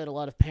 as I said, a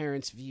lot of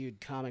parents viewed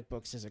comic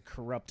books as a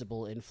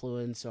corruptible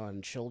influence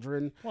on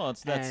children. Well,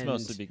 that's And-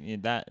 mostly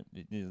that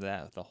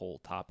the whole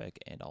topic,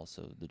 and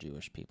also the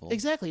Jewish people.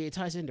 Exactly, it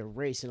ties into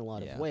race in a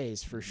lot Yeah. of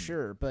ways, for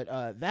sure. But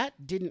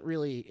that didn't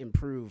really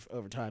improve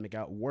over time. It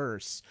got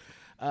worse.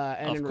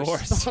 And Of in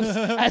course.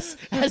 response,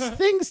 as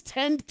things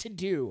tend to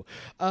do,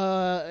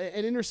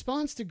 and in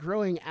response to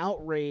growing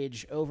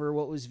outrage over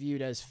what was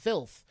viewed as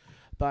filth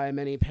by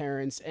many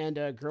parents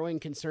and growing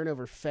concern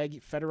over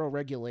federal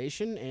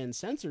regulation and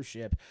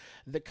censorship,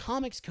 the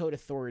Comics Code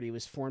Authority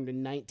was formed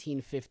in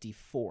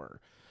 1954.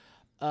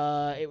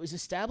 It was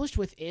established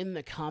within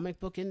the comic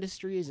book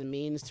industry as a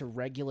means to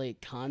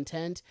regulate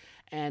content,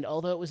 and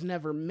although it was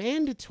never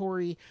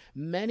mandatory,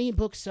 many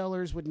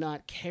booksellers would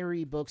not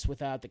carry books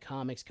without the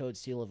Comics Code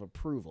seal of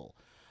approval.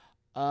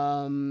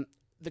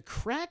 The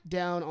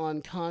crackdown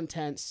on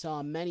content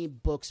saw many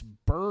books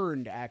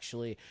burned,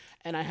 actually,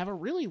 and I have a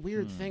really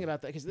weird thing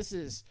about that, because this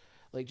is,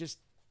 like, just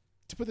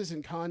to put this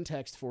in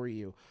context for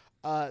you,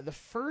 the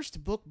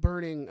first book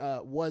burning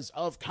was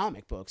of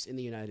comic books in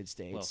the United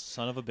States. Well,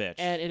 son of a bitch.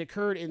 And it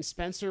occurred in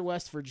Spencer,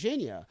 West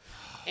Virginia.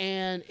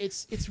 And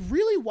it's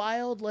really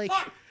wild, like...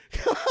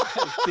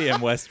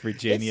 Damn West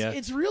Virginia.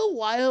 It's real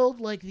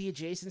wild, like, the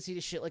adjacency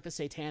to shit like the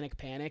Satanic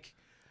Panic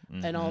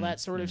and all that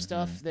sort of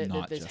stuff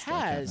that this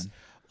has,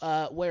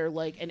 where,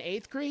 like, an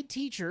 8th grade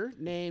teacher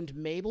named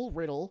Mabel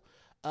Riddle,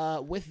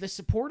 with the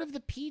support of the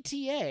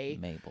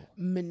PTA,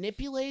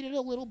 manipulated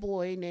a little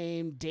boy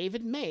named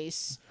David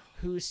Mace,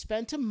 who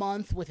spent a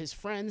month with his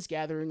friends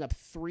gathering up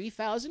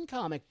 3,000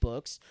 comic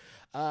books,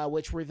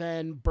 which were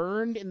then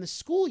burned in the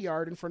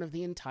schoolyard in front of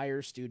the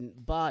entire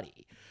student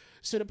body.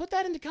 So to put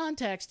that into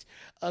context,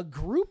 a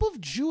group of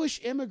Jewish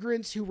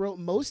immigrants who wrote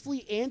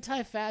mostly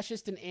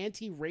anti-fascist and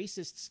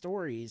anti-racist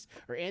stories,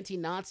 or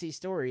anti-Nazi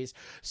stories,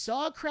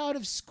 saw a crowd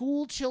of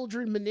school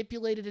children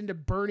manipulated into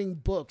burning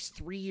books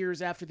 3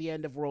 years after the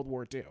end of World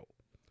War II.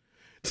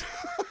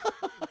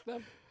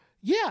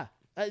 Yeah.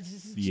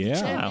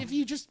 Yeah. And if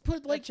you just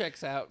put, like... That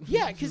checks out.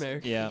 Yeah, because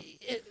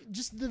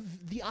just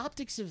the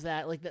optics of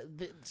that, like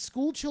the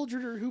school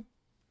children who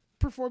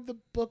performed the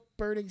book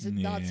burnings in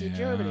Nazi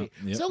Germany.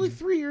 Yep. It's only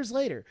 3 years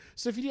later.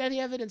 So if you need any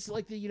evidence that,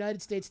 like, the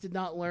United States did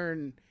not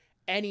learn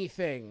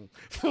anything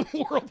from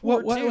World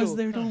War II. What was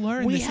there to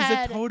learn? This is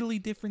a totally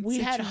different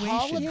situation. We had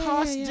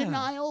Holocaust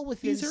denial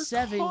within These are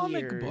 7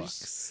 comic years.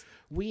 books.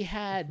 We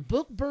had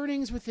book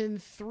burnings within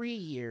 3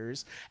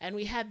 years, and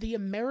we had the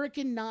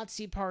American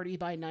Nazi Party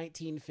by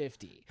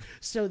 1950.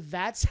 So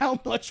that's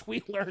how much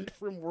we learned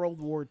from World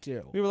War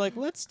II. We were like,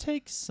 let's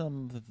take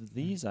some of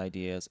these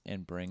ideas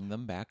and bring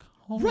them back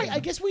home. Right, I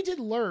guess we did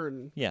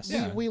learn. Yes.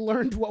 We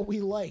learned what we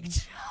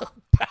liked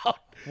about.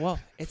 Well,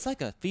 it's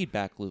like a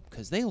feedback loop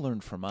because they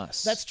learned from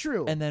us. That's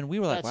true. And then we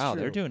were like, That's wow,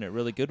 true. they're doing it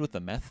really good with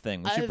the meth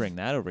thing. We should bring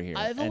that over here.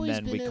 I've and always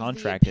then been we of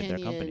contracted the their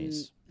opinion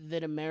companies.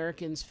 that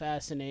Americans'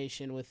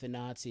 fascination with the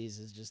Nazis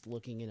is just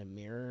looking in a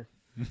mirror.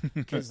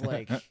 Because,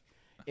 like,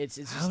 it's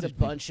just a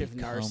bunch of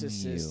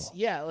narcissists.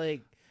 you? Yeah,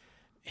 like,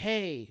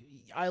 hey,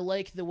 I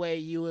like the way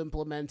you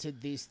implemented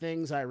these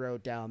things I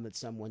wrote down that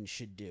someone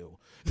should do.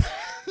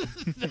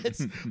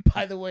 That's,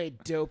 by the way,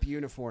 dope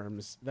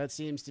uniforms. That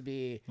seems to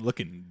be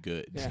Looking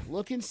good. yeah,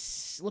 looking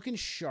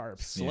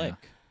sharp. Slick.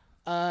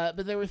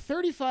 But there were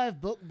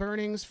 35 book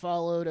burnings that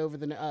followed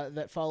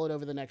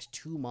over the next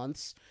 2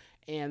 months,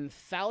 and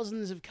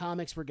thousands of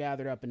comics were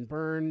gathered up and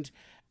burned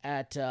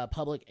at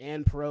public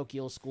and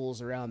parochial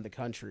schools around the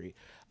country.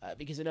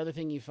 Because another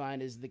thing you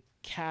find is the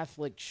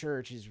Catholic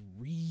Church is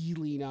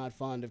really not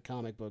fond of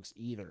comic books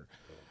either.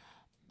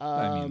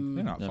 I mean,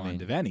 they're not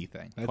fond of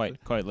anything.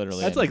 Quite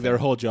literally. That's like anything. their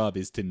whole job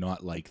is to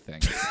not like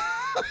things.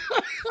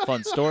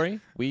 Fun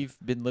story. We've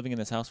been living in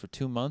this house for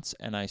 2 months,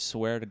 and I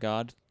swear to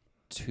God,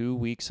 2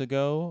 weeks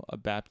ago, a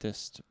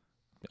Baptist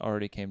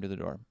already came to the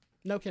door.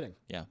 No kidding.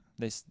 Yeah.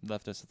 They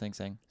left us a thing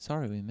saying,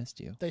 sorry, we missed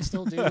you. They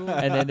still do.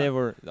 And then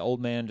the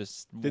old man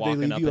just Did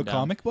walking they leave up you a and down.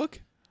 comic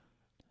book?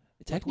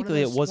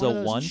 Technically, those- it was one a of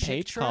those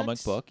one-page chick comic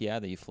tracts? book,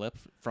 that you flip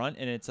front,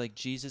 and it's like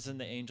Jesus and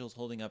the angels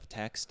holding up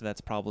text.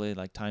 That's probably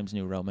like Times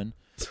New Roman.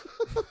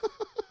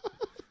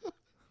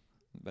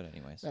 But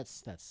anyways.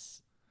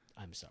 That's.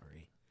 I'm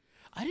sorry.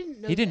 I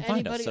didn't know. He didn't that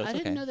find us, anybody, so it's I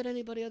didn't okay. know that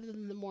anybody other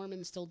than the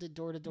Mormons still did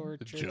door-to-door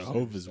The church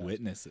Jehovah's service.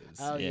 Witnesses.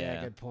 Oh yeah,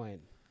 Yeah. good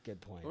point.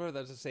 Good point. I wonder if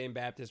that's the same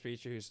Baptist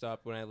preacher who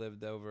stopped when I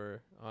lived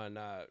over on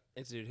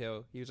Institute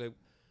Hill. He was like,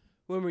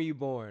 when were you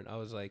born? I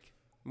was like,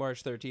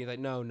 March 13th. Like,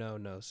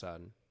 no,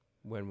 son.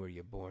 When were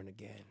you born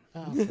again?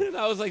 Oh, And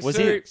I was like, Was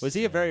sir,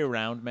 he a very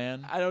round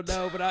man? I don't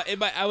know, but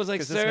I was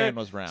like, 'Cause sir, this man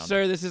was round.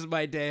 sir, this is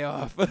my day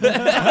off. Good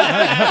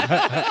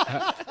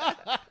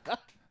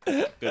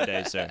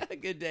day, sir.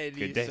 Good day to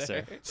Good you, day,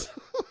 sir. sir.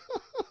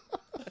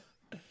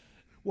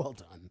 well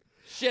done.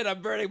 Shit,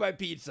 I'm burning my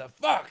pizza.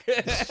 Fuck.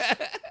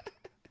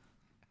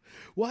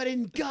 Why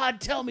didn't God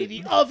tell me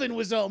the oven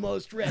was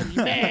almost ready,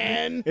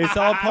 man? It's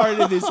all part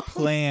of his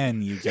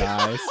plan, you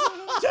guys.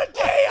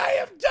 Today I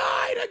have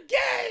died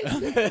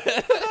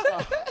again.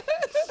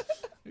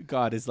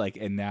 God is like,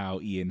 and now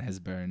Ian has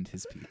burned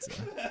his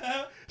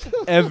pizza.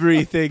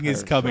 Everything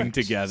is coming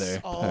together.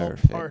 All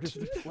part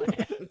of the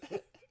plan.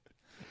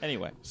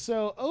 Anyway.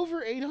 So,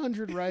 over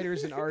 800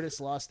 writers and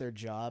artists lost their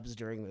jobs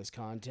during this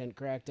content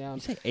crackdown.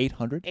 You say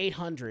 800?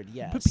 800,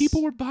 yes. But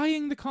people were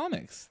buying the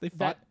comics. They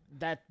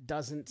that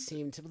doesn't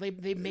seem to.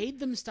 They made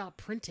them stop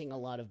printing a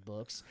lot of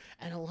books,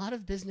 and a lot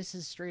of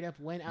businesses straight up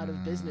went out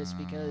of business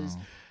because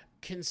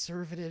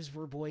conservatives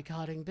were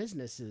boycotting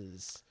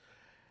businesses.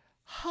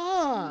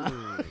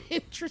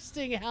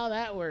 Interesting how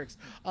that works.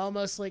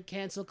 Almost like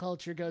cancel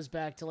culture goes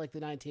back to like the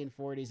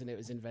 1940s and it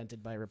was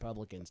invented by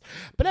Republicans.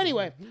 But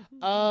anyway,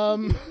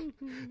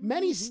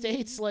 many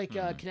states like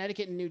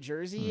Connecticut and New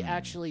Jersey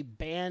actually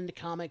banned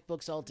comic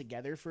books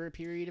altogether for a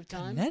period of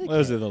time.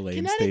 Those are the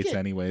lame states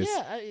anyways.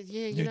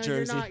 Yeah, New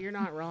Jersey. You're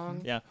not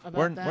wrong. Yeah,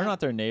 about we're not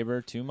their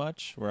neighbor too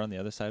much. We're on the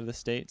other side of the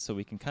state, so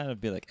we can kind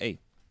of be like, hey,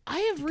 I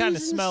have kind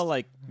of reasons. smell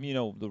like,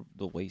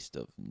 the waste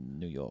of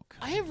New York.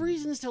 I have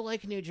reasons to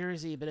like New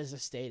Jersey, but as a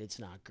state, it's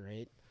not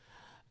great.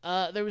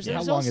 There's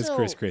How long has also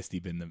Chris Christie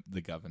been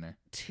the governor?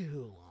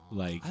 too long.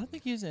 Like, I don't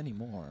think he is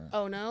anymore.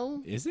 Oh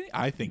no. is he?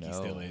 I think he No.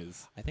 still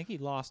is. I think he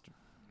lost.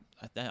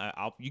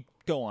 You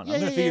go on. Yeah, I'm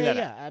gonna yeah, figure yeah,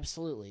 that out. yeah,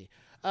 absolutely.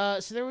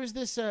 So there was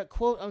this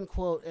quote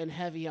unquote and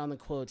heavy on the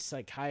quote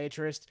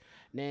psychiatrist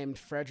named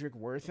Frederick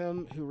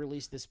Wortham who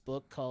released this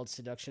book called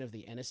Seduction of the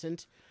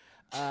Innocent,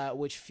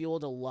 which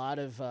fueled a lot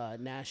of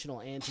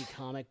national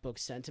anti-comic book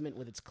sentiment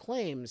with its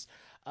claims.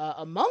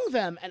 Among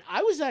them, and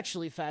I was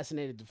actually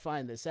fascinated to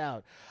find this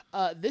out,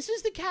 this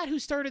is the cat who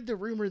started the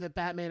rumor that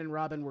Batman and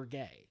Robin were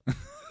gay.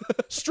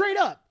 Straight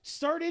up,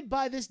 started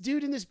by this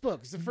dude in this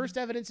book. It's the first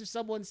evidence of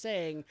someone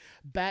saying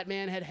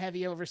Batman had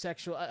heavy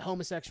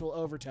homosexual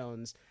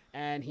overtones,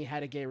 and he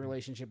had a gay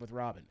relationship with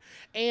Robin.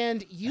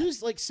 And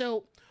used one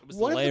of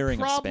the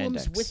layering of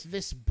problems spandex. with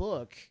this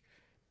book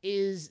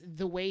is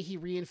the way he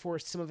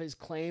reinforced some of his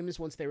claims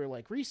once they were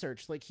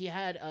researched. Like he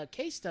had a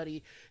case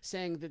study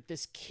saying that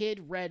this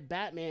kid read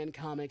Batman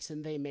comics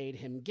and they made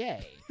him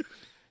gay.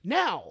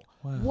 Now,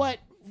 what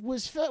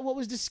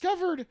was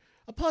discovered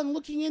upon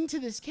looking into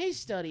this case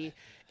study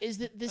is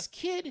that this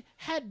kid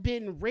had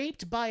been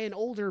raped by an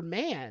older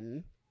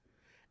man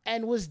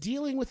and was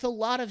dealing with a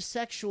lot of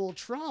sexual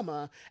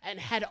trauma and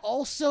had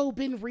also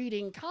been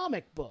reading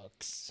comic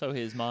books. So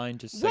his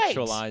mind just Right.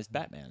 sexualized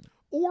Batman.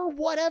 Or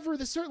whatever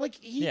the sort,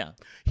 he Yeah.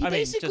 he I mean,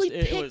 basically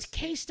just- it picked was-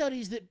 case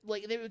studies that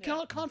they would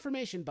call it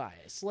confirmation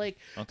bias. Okay,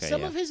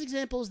 Some yeah. of his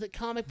examples that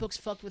comic books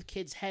fucked with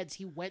kids' heads,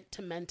 he went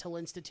to mental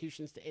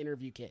institutions to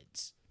interview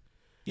kids.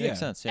 Makes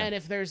sense. Yeah. And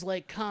if there's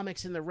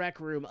comics in the rec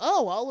room,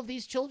 all of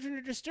these children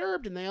are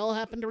disturbed and they all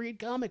happen to read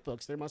comic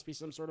books. There must be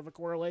some sort of a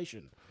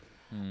correlation.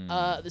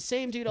 The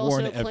same dude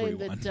also Warn claimed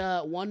everyone.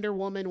 that Wonder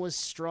Woman was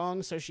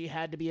strong, so she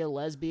had to be a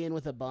lesbian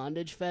with a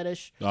bondage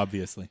fetish.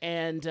 Obviously.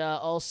 And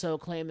also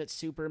claimed that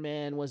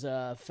Superman was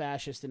a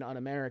fascist and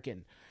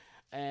un-American.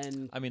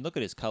 And I mean, look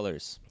at his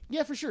colors.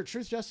 yeah, for sure,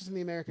 truth, justice, and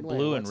the American way.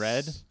 Blue and What's-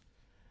 red.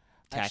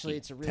 Actually, Tacky.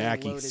 it's a really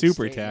Tacky, loaded super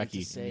statement tacky.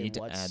 to say Need to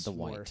what's add the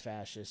more white.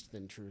 fascist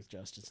than truth,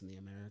 justice, and the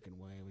American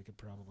way. We could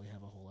probably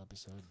have a whole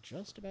episode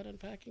just about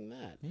unpacking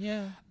that.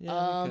 Yeah.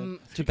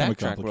 Um, To Become a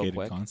backtrack real complicated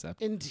quick.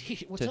 concept.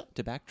 Indeed. What's up?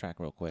 To backtrack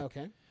real quick.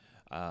 Okay.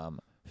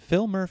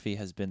 Phil Murphy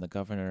has been the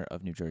governor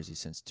of New Jersey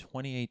since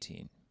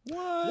 2018.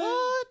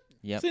 What?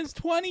 Yep. Since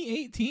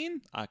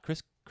 2018?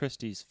 Chris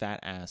Christie's fat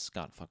ass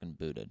got fucking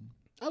booted.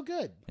 Oh,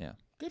 good. Yeah.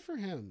 Good for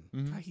him.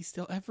 God, he's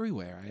still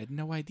everywhere. I had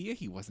no idea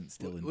he wasn't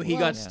still in. He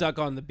got stuck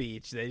on the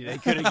beach. They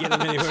couldn't get him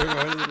anywhere.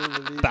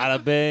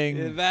 Bada bing.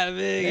 Bada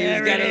bing. He's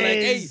There gotta it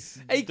hey, is.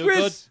 hey, The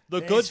Chris.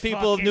 good, the good This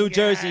people of fucking New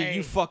Jersey, guy.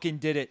 you fucking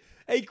did it.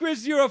 Hey,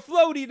 Chris, you're a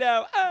floaty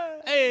now. Ah.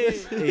 Hey.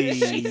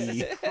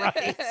 Jesus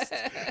Christ.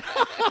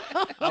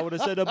 I would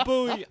have said a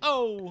buoy.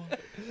 Oh.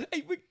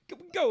 Hey, we're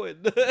going.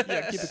 Yeah, keep it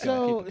going. Keep it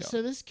So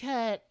going. this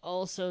cat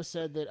also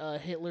said that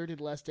Hitler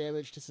did less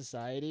damage to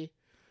society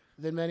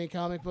than many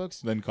comic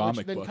books. Than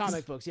comic books.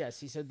 comic books, yes.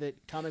 He said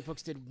that comic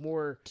books did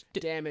more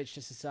damage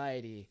to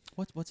society.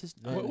 What's his?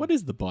 What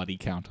is the body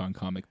count on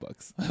comic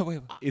books?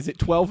 Wait. Is it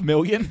 12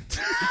 million?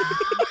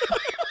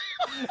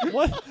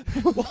 What?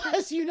 Well,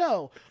 as you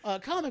know,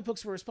 comic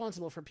books were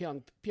responsible for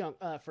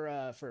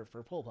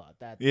for Pol Pot.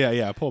 That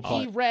yeah, Pol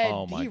he Pot. read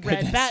Oh my he read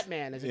goodness.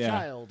 Batman as a Yeah.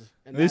 child.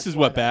 And This that's is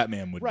why what that-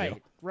 Batman would Right,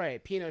 do.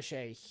 right.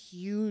 Pinochet,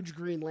 huge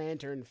Green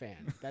Lantern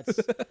fan. That's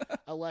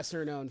a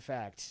lesser known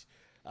fact.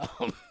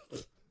 Wow.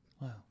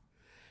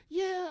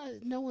 Yeah,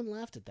 no one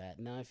laughed at that.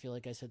 Now I feel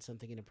like I said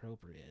something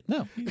inappropriate.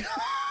 No.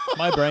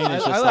 My brain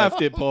is just I like,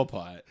 laughed at Pol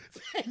Pot.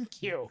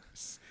 Thank you.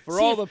 For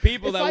See, all the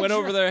people if that I went dro-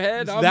 over their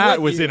head, I'm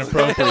That with was you.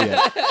 inappropriate.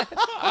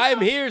 I'm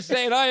here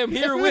saying I am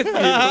here with you.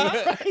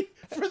 Right?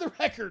 For the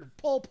record,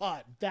 Pol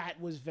Pot, that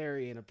was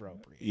very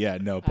inappropriate. Yeah,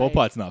 no, Pol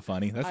Pot's not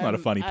funny. That's not a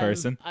funny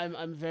person.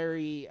 I'm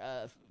very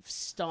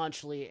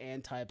staunchly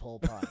anti Pol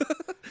Pot.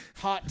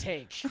 Hot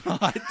take.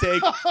 Hot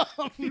take.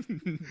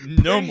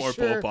 No Pretty more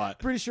sure- Pol Pot.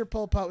 Pretty sure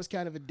Pol Pot was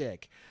kind of a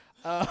dick.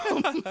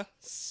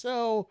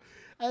 So,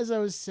 as I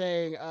was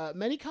saying,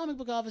 many comic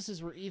book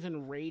offices were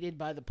even raided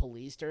by the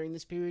police during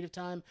this period of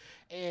time,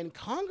 and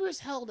Congress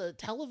held a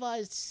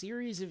televised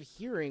series of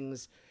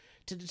hearings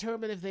to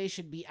determine if they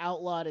should be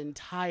outlawed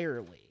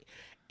entirely.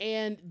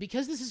 And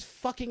because this is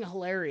fucking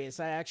hilarious,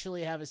 I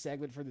actually have a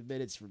segment for the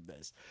minutes from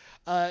this.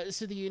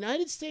 So the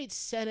United States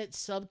Senate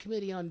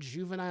Subcommittee on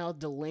Juvenile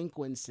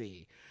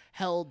Delinquency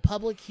held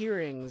public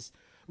hearings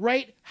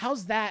Right?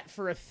 How's that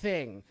for a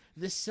thing?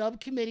 The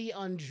Subcommittee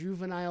on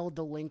Juvenile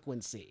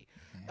Delinquency.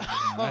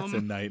 That's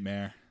a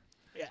nightmare.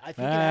 Yeah, I think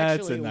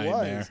That's it a actually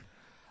nightmare.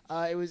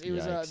 was. It was.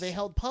 Yikes. They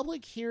held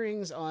public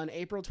hearings on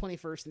April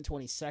 21st and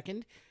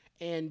 22nd,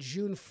 and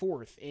June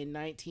 4th in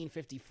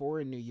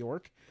 1954 in New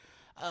York.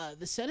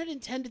 The Senate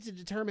intended to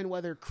determine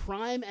whether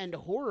crime and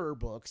horror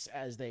books,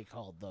 as they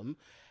called them,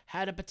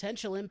 had a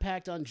potential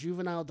impact on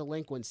juvenile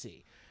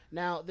delinquency.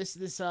 Now,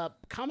 this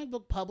comic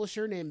book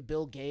publisher named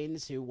Bill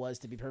Gaines, who was,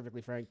 to be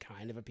perfectly frank,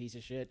 kind of a piece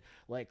of shit,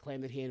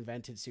 claimed that he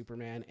invented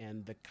Superman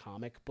and the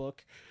comic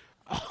book,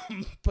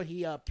 but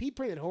he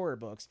printed horror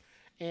books,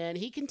 and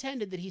he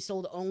contended that he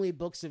sold only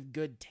books of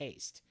good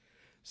taste.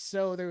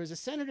 So there was a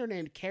senator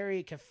named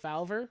Cary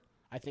Kefauver,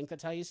 I think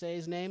that's how you say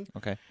his name.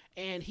 Okay.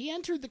 And he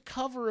entered the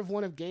cover of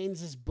one of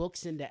Gaines's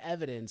books into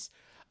evidence.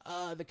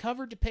 The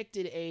cover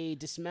depicted a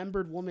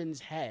dismembered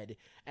woman's head,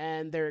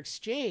 and their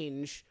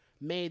exchange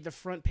made the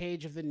front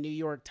page of the New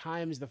York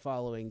Times the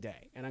following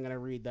day. And I'm going to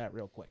read that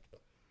real quick.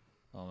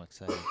 Oh, I'm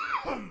excited.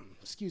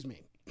 Excuse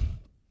me.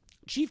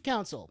 Chief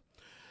Counsel,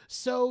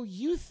 so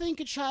you think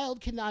a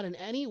child cannot in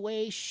any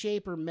way,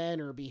 shape, or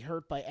manner be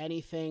hurt by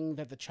anything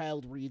that the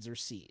child reads or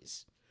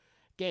sees?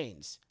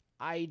 Gaines,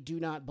 I do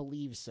not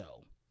believe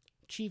so.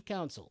 Chief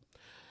Counsel,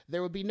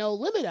 there would be no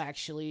limit,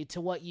 actually, to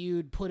what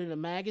you'd put in a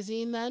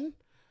magazine then?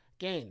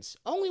 Gaines,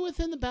 only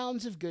within the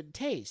bounds of good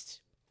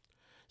taste.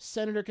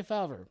 Senator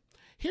Kefauver,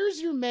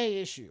 here's your May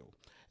issue.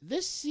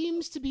 This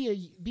seems to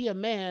be a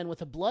man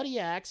with a bloody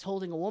axe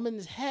holding a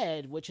woman's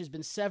head which has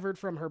been severed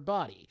from her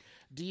body.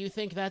 Do you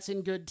think that's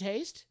in good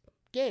taste?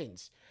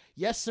 Gaines,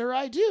 yes, sir,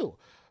 I do.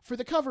 For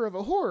the cover of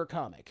a horror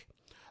comic.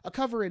 A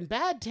cover in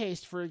bad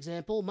taste, for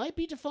example, might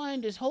be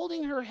defined as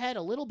holding her head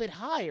a little bit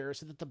higher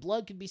so that the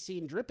blood could be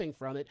seen dripping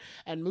from it,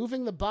 and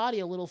moving the body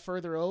a little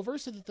further over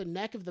so that the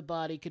neck of the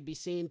body could be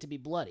seen to be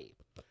bloody.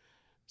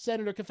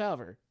 Senator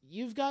Kefauver,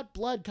 you've got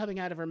blood coming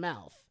out of her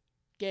mouth.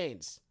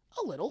 Gaines,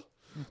 a little.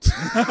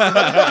 Oh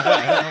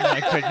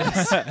my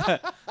goodness.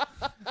 A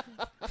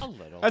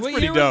little. That's What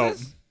pretty year was dope.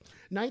 this?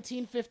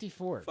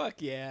 1954.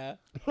 Fuck yeah.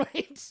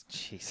 Right?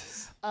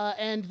 Jesus.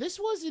 And this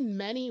was in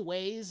many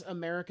ways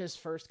America's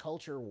first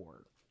culture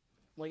war.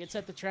 It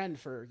set the trend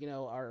for,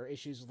 our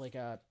issues with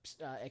the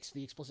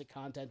explicit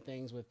content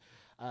things with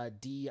Al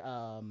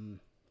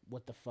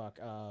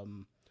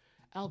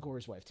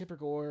Gore's wife, Tipper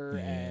Gore,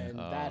 and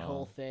that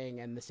whole thing,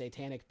 and the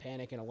Satanic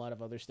Panic, and a lot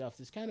of other stuff.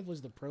 This kind of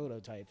was the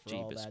prototype for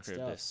all that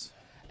stuff.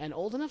 And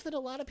old enough that a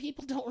lot of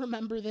people don't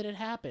remember that it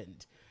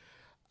happened.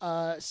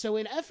 So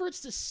in efforts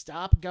to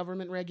stop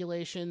government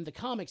regulation, the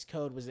Comics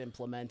Code was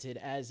implemented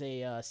as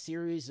a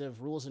series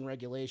of rules and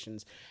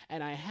regulations.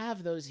 And I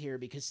have those here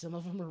because some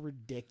of them are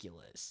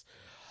ridiculous.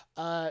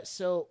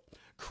 So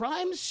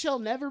crimes shall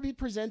never be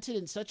presented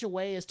in such a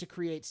way as to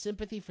create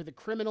sympathy for the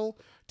criminal,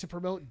 to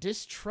promote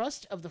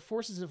distrust of the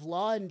forces of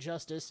law and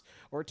justice,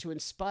 or to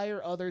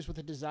inspire others with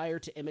a desire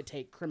to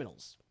imitate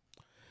criminals.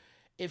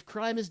 If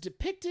crime is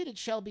depicted, it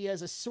shall be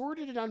as a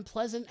sordid and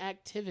unpleasant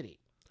activity.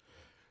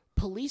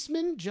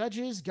 Policemen,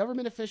 judges,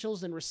 government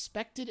officials, and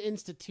respected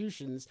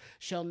institutions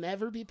shall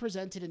never be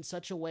presented in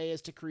such a way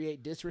as to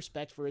create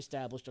disrespect for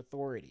established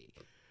authority.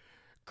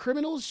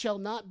 Criminals shall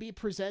not be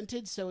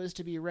presented so as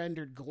to be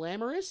rendered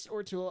glamorous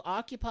or to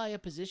occupy a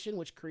position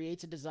which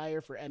creates a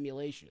desire for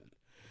emulation.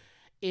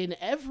 In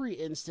every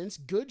instance,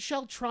 good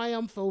shall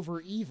triumph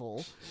over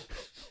evil.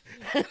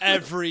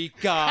 Every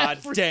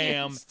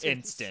goddamn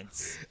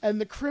instance. And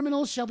the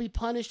criminal shall be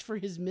punished for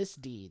his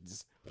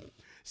misdeeds.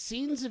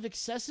 Scenes of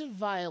excessive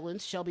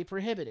violence shall be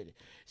prohibited.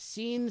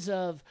 Scenes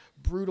of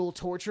brutal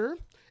torture,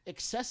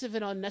 excessive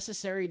and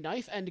unnecessary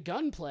knife and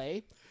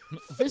gunplay,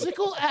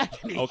 physical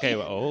agony. Okay,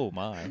 oh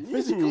my.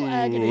 Physical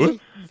agony.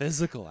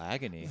 Physical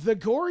agony. The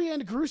gory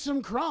and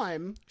gruesome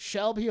crime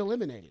shall be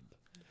eliminated.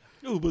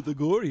 Oh, but the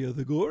Goria.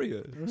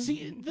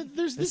 See,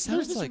 there's this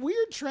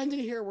weird trend in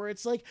here where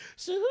it's like,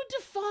 so who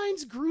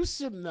defines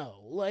gruesome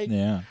though?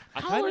 Yeah.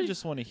 I how kind are of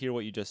just want to hear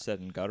what you just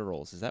said in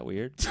gutturals. Is that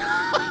weird?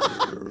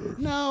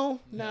 No,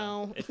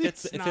 It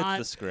fits not.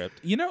 the script.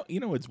 You know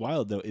what's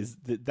wild though is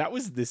that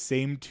was the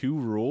same two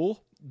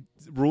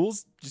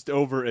rules just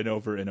over and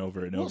over and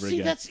over and over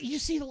again. You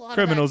see a lot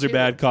Criminals of are that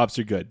bad, too. cops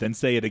are good. Then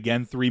say it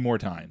again 3 more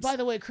times. By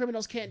the way,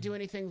 criminals can't do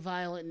anything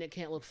violent and it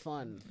can't look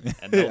fun.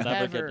 And they'll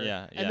never Ever.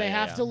 get, and they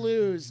have to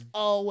lose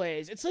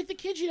always. It's like the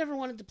kids you never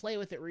wanted to play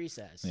with at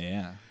recess.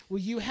 Yeah. Well,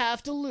 you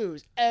have to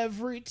lose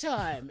every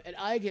time, and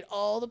I get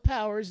all the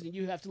powers, and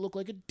you have to look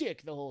like a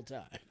dick the whole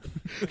time.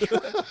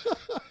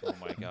 Oh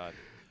my god.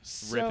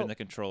 So- Ripping the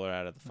controller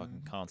out of the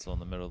fucking console in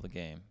the middle of the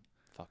game.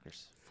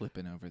 Fuckers.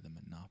 Flipping over the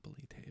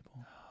Monopoly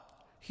table.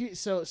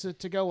 So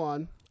to go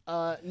on,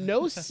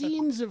 no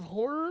scenes of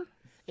horror,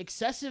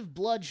 excessive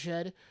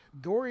bloodshed,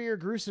 gory or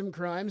gruesome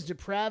crimes,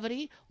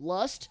 depravity,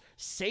 lust,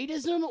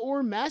 sadism,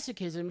 or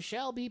masochism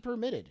shall be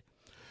permitted.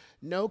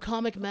 No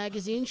comic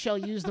magazine shall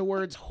use the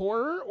words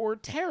horror or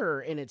terror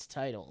in its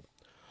title.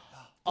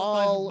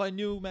 My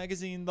new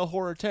magazine, The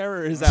Horror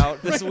Terror, is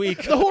out this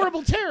week. The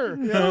horrible terror.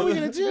 What are we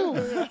gonna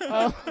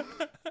do?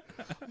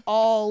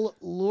 All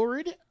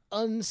lurid,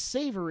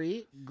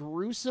 unsavory,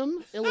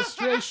 gruesome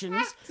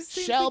illustrations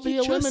shall be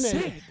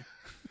eliminated.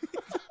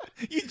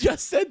 You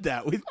just said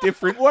that with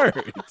different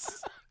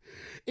words.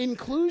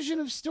 Inclusion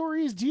of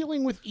stories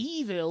dealing with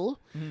evil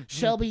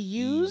shall be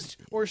used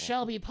or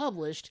shall be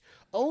published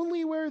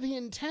only where the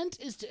intent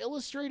is to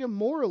illustrate a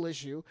moral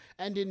issue,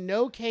 and in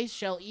no case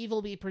shall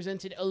evil be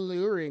presented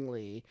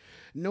alluringly,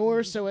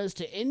 nor so as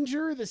to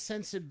injure the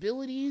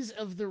sensibilities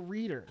of the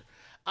reader.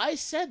 I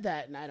said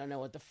that, and I don't know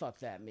what the fuck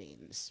that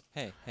means.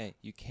 Hey,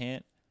 you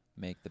can't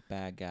make the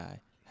bad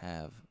guy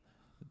have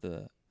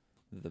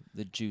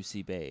the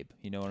juicy babe.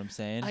 You know what I'm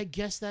saying? I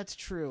guess that's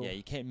true. Yeah,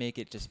 you can't make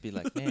it just be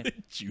like, man.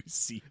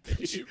 Juicy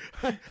babe.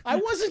 I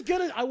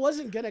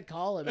wasn't gonna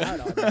call him out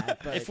on that,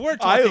 but If we're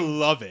I talking,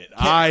 love it.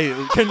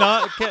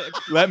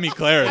 Let me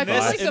clarify. It's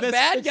like the this-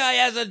 bad guy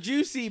has a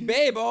juicy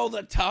babe all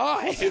the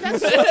time. that's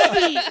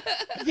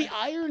the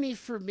irony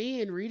for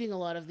me in reading a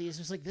lot of these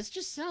was like, this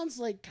just sounds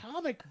like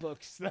comic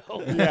books, though.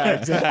 Yeah,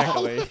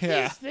 All exactly. of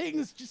these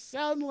things just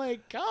sound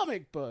like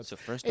comic books. So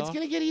first it's off,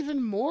 gonna get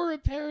even more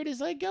apparent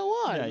as I go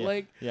on. yeah, yeah,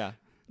 Like, yeah.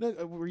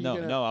 were you No,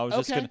 gonna, no, I was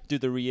just okay. gonna do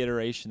the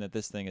reiteration that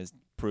this thing is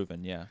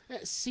proven. Yeah.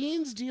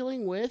 Scenes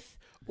dealing with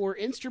or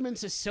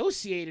instruments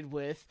associated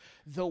with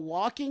The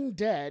Walking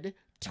Dead,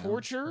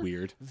 torture,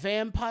 weird.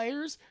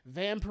 vampires,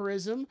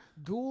 vampirism,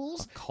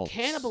 ghouls, Occults.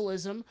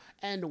 cannibalism,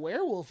 and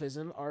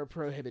werewolfism are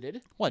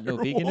prohibited. What? No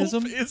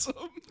veganism?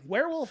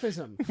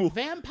 Werewolfism,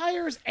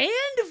 vampires, and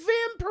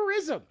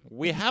vampirism.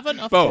 We have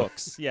enough Both.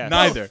 books. Yeah.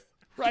 Neither.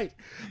 Right.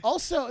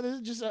 Also, this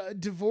is just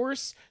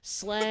divorce,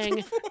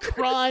 slang,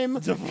 crime,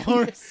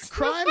 Divorce.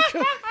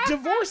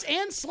 divorce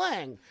and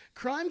slang.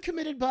 Crime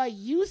committed by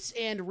youths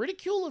and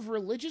ridicule of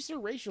religious or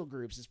racial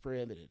groups is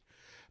prohibited.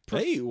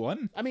 Hey,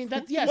 one. I mean,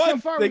 that so One.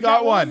 far They we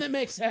got one. that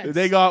makes sense.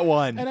 They got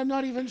one. And I'm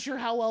not even sure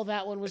how well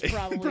that one was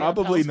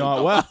Probably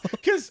not well.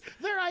 Because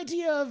their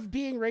idea of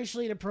being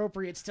racially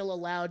inappropriate still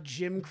allowed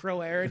Jim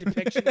Crow era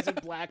depictions of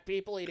black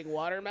people eating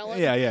watermelon.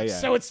 Yeah.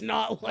 So it's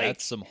not like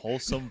That's some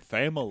wholesome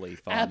family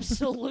fun.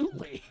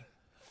 absolutely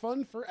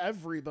fun for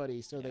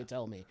everybody, so they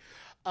tell me.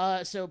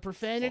 So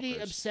profanity,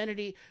 Fuckers.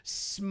 obscenity,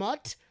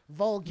 smut,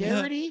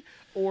 vulgarity,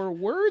 or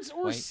words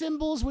or Wait.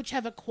 symbols which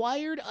have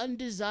acquired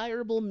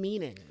undesirable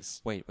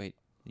meanings. Wait.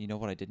 You know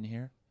what I didn't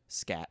hear?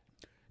 Scat.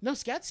 No,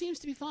 scat seems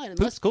to be fine.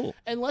 Poop's cool.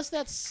 Unless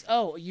that's...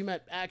 Oh, you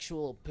meant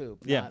actual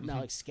poop. Yeah.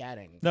 Not like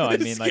scatting. No, I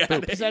mean like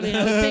poop. Because, I mean,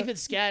 I would think that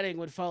scatting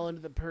would fall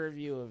into the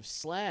purview of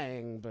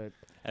slang, but...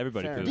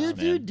 Everybody Fair poops, enough.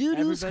 man.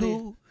 Doo-doo's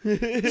cool.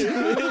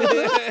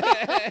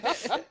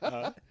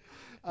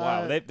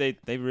 Wow,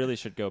 they really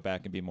should go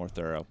back and be more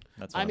thorough.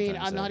 That's what I mean, trying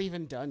to I'm say. not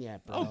even done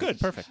yet, bro. Oh, good,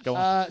 perfect. Go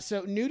on.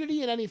 So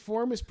nudity in any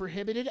form is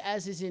prohibited,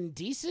 as is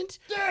indecent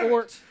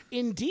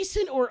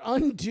or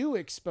undue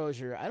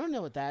exposure. I don't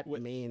know what that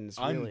means,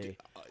 really.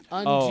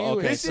 Undue Oh,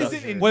 okay, This so-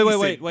 isn't indecent,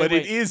 Wait, but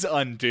it wait. is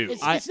undue.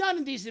 It's not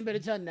indecent, but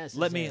it's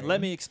unnecessary. Let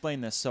me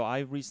explain this. So I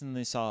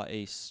recently saw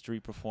a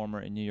street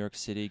performer in New York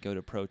City go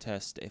to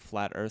protest a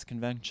flat Earth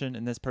convention,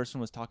 and this person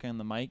was talking on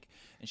the mic,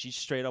 and she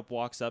straight up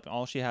walks up, and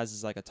all she has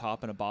is like a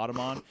top and a bottom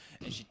on,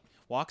 and she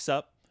walks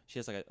up. She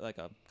has like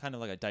a kind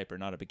of like a diaper,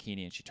 not a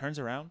bikini, and she turns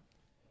around,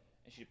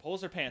 and she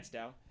pulls her pants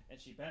down, and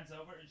she bends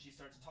over, and she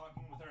starts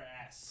talking with her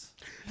ass,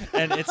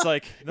 and it's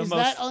like the Is most.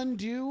 that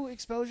undue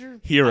exposure?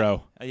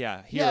 Hero.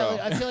 Yeah, hero.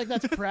 Yeah, I feel like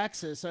that's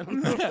praxis. I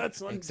don't know if that's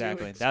undue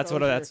Exactly. exposure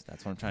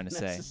That's what I'm trying to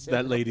say.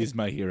 necessarily. That lady's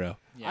my hero.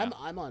 Yeah.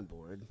 I'm on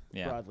board,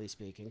 Yeah. broadly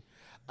speaking.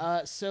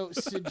 So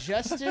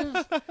suggestive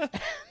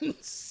and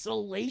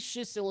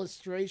salacious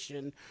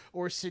illustration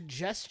or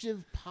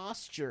suggestive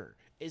posture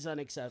is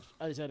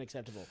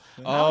unacceptable.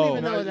 I Oh. don't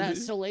even know that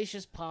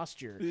salacious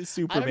posture. I don't know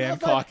Superman if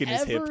cocking I've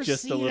his hip ever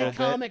just a seen little a bit.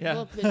 comic Yeah.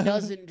 book that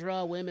doesn't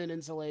draw women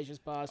in salacious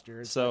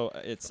postures. So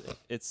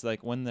it's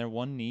like when their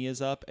one knee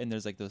is up and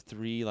there's like the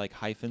three like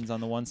hyphens on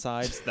the one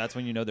side. So that's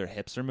when you know their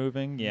hips are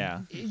moving.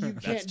 Yeah, You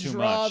That's can't too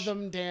draw much.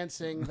 them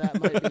dancing.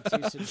 That might be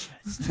too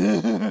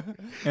suggestive.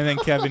 And then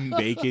Kevin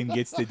Bacon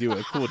gets to do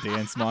a cool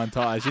dance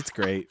montage. It's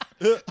great.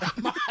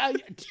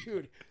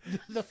 Dude,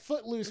 the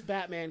Footloose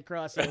Batman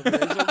crossover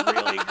is a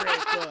really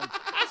great book.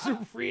 It's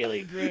a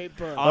really great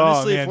book.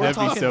 honestly, man, if we're that'd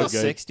be talking so the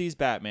good. '60s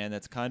Batman,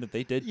 that's kind of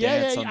they did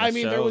Yeah, dance yeah. on the I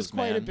mean, there was shows,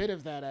 quite a man. bit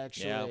of that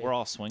actually. Yeah, we're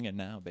all swinging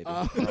now, baby.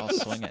 Uh, We're all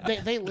swinging.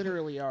 They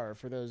literally are.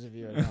 For those of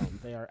you at home,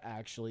 they are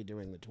actually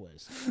doing the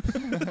twist.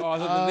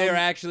 Oh, they're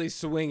actually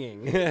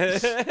swinging.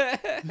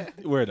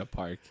 We're at a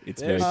park.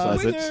 It's They're very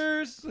pleasant.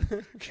 swingers.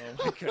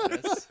 Oh my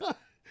goodness.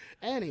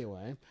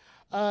 Anyway,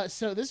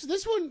 so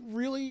this one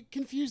really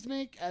confused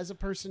me as a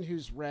person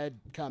who's read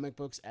comic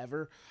books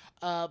ever.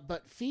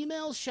 But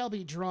females shall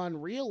be drawn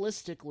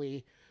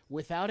realistically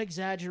without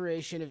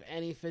exaggeration of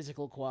any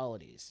physical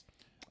qualities.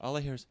 All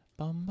I hear is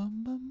bum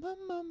bum bum bum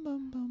bum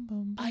bum bum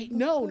bum.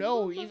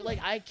 No. Even, like,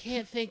 I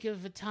can't think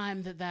of a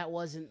time that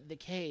wasn't the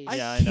case.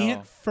 Yeah, I Can't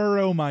know.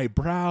 furrow my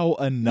brow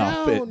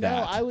enough No, at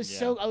that. I was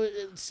Yeah.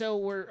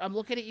 I'm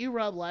looking at you,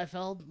 Rob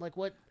Liefeld. Like,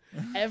 what?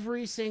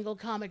 Every single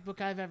comic book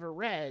I've ever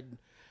read,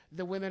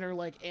 the women are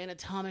like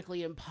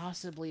anatomically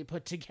impossibly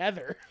put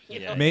together.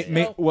 You Yeah. know?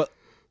 So- Well,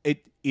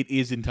 It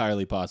is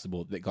entirely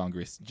possible that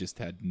Congress just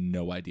had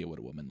no idea what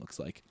a woman looks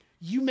like.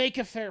 You make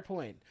a fair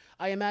point.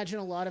 I imagine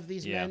a lot of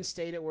these Yeah. men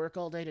stayed at work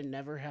all day to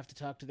never have to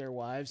talk to their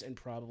wives and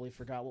probably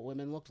forgot what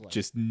women looked like.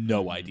 Just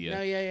no idea.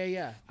 No,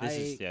 yeah.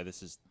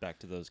 This is back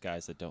to those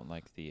guys that don't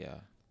like the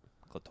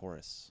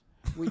clitoris.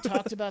 We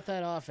talked about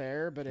that off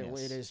air, but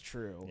Yes. it is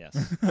true.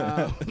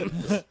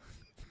 Yes.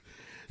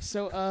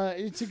 So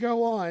to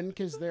go on,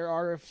 because there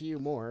are a few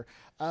more,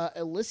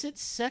 illicit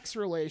sex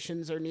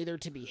relations are neither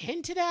to be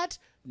hinted at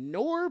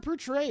nor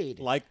portrayed.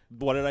 Like,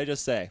 what did I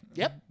just say?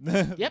 Yep.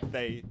 Yep.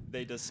 They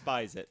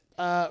despise it.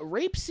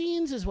 Rape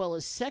scenes as well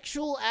as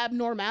sexual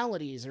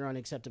abnormalities are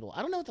unacceptable.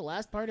 I don't know what the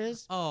last part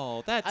is.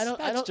 Oh, that's I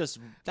don't- just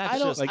I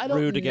don't- like I don't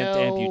rude against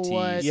know amputees.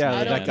 what- Yeah,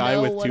 I that don't guy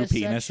know with what two a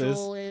penises.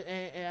 sexual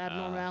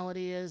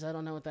abnormality is. I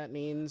don't know what that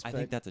means. I but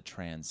think that's a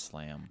trans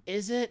slam.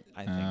 is it?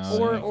 I think Oh,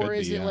 so. yeah, Or could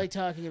is be, it yeah. like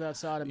talking about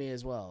sodomy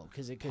as well?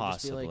 Because it could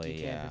just be like you Possibly,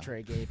 can't yeah.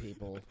 portray gay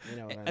people. You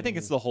know what I I think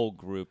it's mean? the whole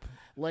group.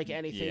 Like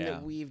anything yeah.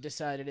 that we've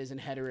decided isn't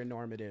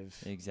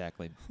heteronormative.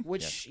 Exactly.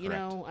 Which, Yes, you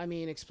correct. know, I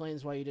mean,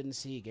 explains why you didn't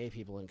see gay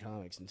people in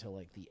comics until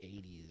like the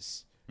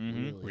 80s.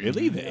 Mhm.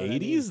 Really? You The know what I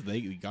mean? 80s?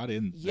 They got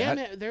in Yeah,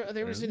 that? man,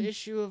 there was an early?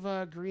 issue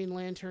of Green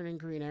Lantern and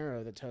Green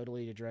Arrow that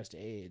totally addressed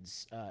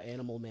AIDS.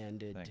 Animal Man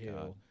did Thank too,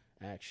 God.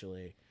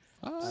 actually.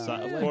 Oh, So,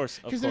 yeah. of course.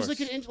 Because there's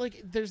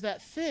there's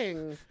that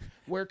thing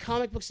where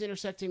comic books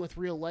intersecting with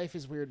real life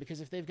is weird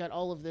because if they've got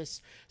all of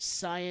this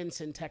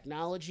science and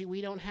technology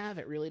we don't have,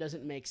 it really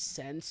doesn't make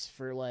sense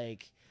for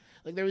like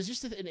there was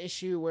just an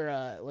issue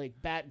where like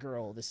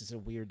Batgirl. This is a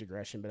weird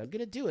digression, but I'm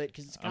gonna do it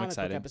because it's a I'm comic book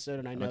excited. episode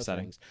and I I'm know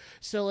excited. things.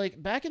 So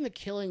like back in the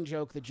Killing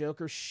Joke, the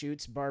Joker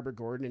shoots Barbara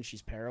Gordon and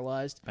she's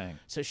paralyzed, Bang.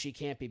 so she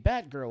can't be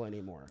Batgirl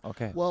anymore.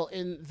 Okay. Well,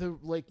 in the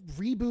like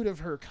reboot of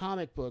her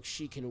comic book,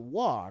 she can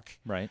walk.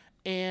 Right.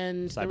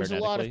 And there was a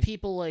lot of Cybernetically?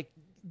 people like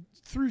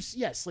through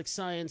like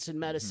science and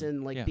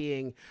medicine like Yeah.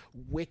 being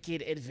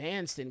wicked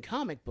advanced in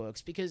comic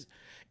books because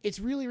it's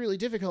really really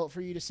difficult for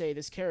you to say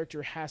this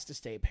character has to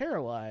stay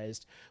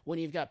paralyzed when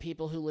you've got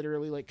people who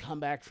literally like come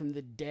back from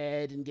the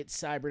dead and get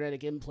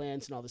cybernetic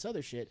implants and all this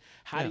other shit.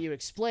 How Yeah. do you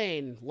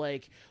explain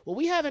like, well,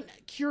 we haven't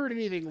cured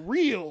anything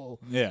real,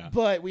 Yeah.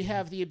 but we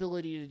have the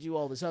ability to do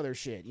all this other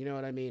shit. You know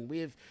what I mean?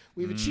 We've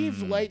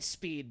achieved light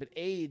speed, but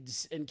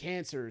AIDS and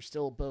cancer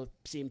still both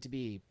seem to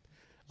be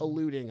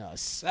eluding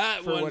us.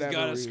 That for one's whatever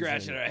got a reason.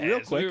 scratch in our heads. Real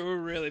quick. We're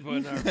really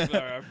putting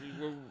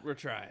we're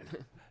trying.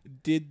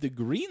 Did the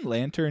Green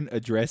Lantern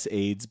address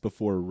AIDS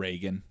before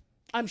Reagan?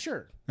 I'm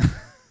sure.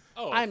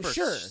 Oh, I'm for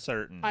sure.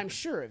 certain. I'm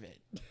sure of it.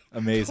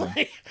 Amazing.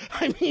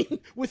 I mean,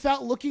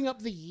 without looking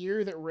up the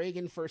year that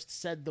Reagan first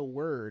said the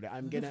word,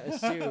 I'm going to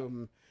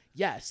assume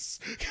yes.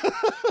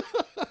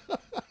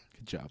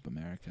 Good job,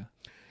 America.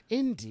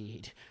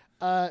 Indeed.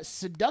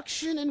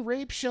 Seduction and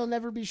rape shall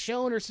never be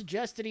shown or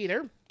suggested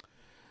either.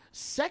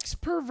 Sex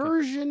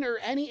perversion or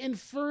any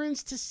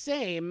inference to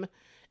same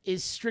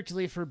is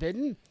strictly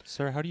forbidden.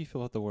 Sir, how do you feel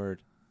about the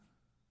word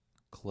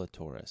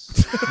clitoris?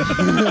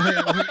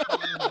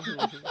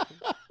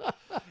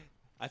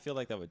 I feel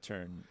like that would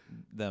turn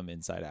them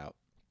inside out.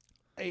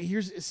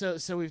 Here's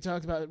so we've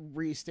talked about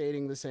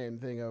restating the same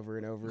thing over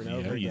and over and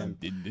over Yeah, again.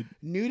 did.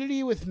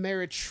 Nudity with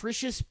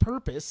meretricious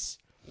purpose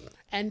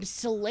and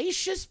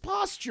salacious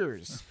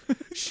postures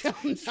shall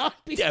not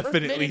be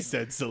Definitely permitted.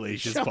 said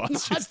salacious Shall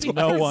postures not be to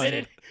no one.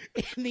 permitted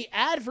in the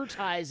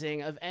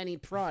advertising of any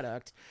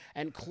product,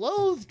 and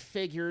clothed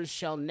figures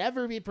shall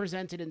never be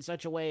presented in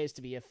such a way as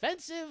to be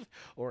offensive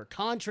or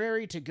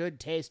contrary to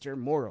good taste or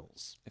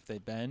morals. If they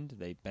bend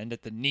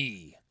at the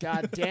knee.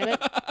 God damn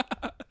it.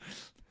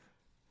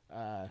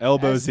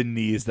 Elbows and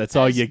knees. That's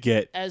all as- you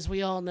get. As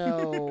we all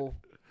know,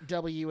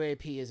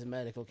 WAP is a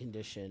medical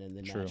condition in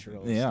the True.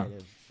 natural Yeah. state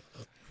of...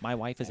 My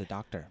wife is a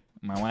doctor.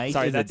 My wife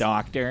Sorry, is a that's-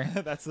 doctor.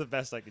 That's the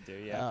best I could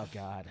do, Oh,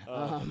 God.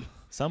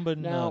 Somebody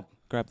No.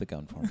 grab the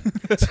gun for me.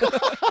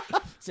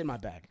 It's in my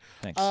bag.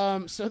 Thanks.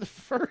 So the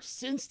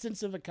first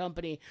instance of a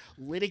company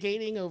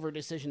litigating over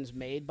decisions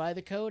made by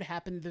the code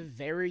happened the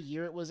very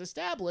year it was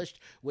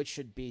established, which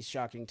should be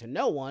shocking to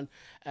no one.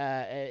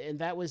 And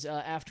that was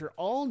after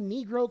all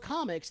Negro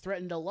comics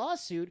threatened a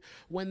lawsuit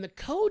when the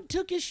code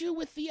took issue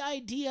with the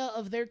idea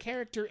of their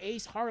character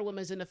Ace Harlem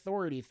as an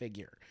authority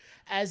figure.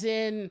 As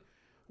in,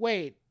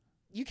 wait,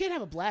 you can't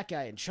have a black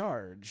guy in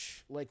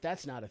charge. Like,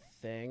 that's not a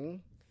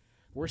thing.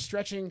 We're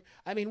stretching.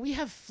 I mean, we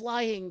have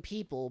flying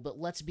people, but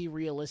let's be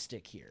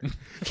realistic here.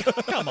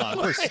 Come on,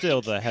 we're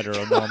still the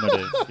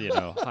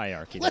heteronormative,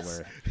 hierarchy that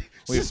Let's-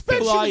 we're.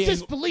 Suspension of flying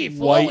disbelief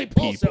will white only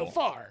pull so people.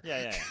 far.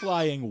 Yeah.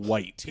 Flying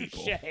white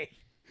people. Touche.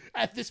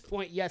 At this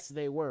point, yes,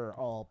 they were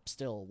all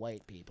still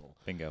white people.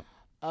 Bingo.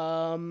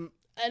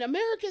 And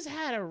America's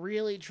had a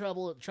really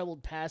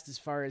troubled past as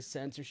far as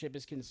censorship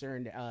is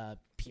concerned,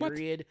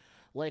 period,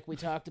 like we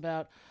talked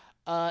about.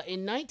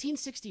 In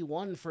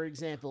 1961, for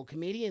example,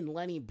 comedian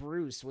Lenny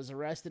Bruce was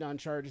arrested on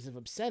charges of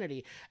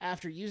obscenity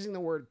after using the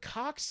word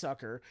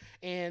cocksucker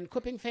and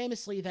quipping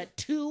famously that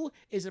to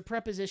is a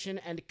preposition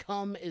and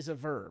come is a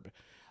verb.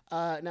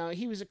 Now,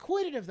 he was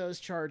acquitted of those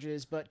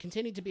charges, but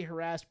continued to be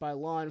harassed by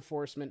law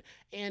enforcement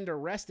and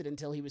arrested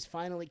until he was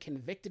finally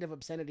convicted of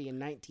obscenity in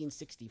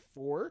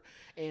 1964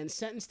 and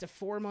sentenced to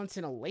 4 months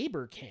in a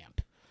labor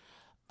camp.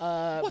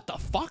 What the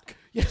fuck?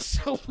 Yeah,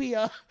 so we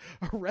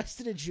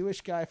arrested a Jewish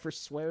guy for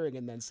swearing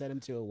and then sent him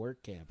to a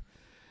work camp.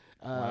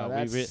 Wow,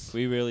 That's-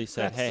 we really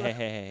said, that's hey, a- hey,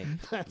 hey, hey,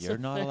 that's you're a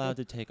not thing. allowed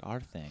to take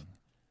our thing.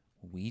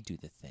 We do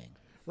the thing.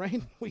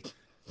 Right?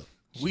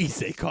 We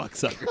say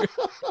cocksucker.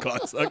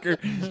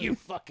 Cocksucker. You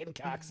fucking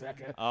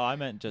cocksucker. Oh, I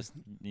meant just,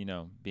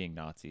 being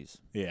Nazis.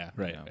 Yeah,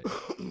 right. know.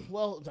 right.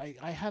 Well,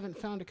 I haven't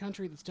found a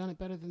country that's done it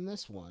better than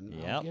this one.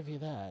 I'll Yep. give you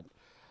that.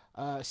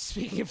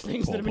 Speaking of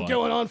things Pol that have been Pot.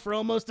 going on for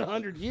almost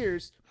 100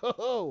 years.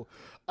 Ho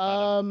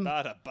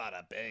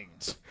Bada bing.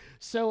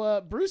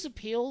 So Bruce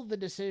appealed the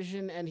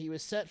decision and he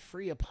was set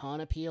free upon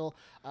appeal,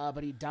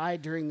 but he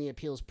died during the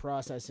appeals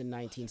process in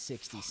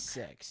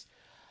 1966.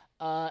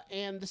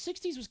 And the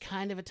 60s was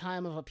kind of a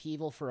time of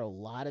upheaval for a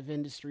lot of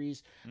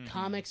industries.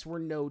 Comics were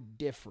no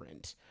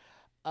different.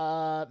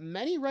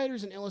 Many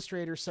writers and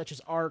illustrators, such as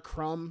R.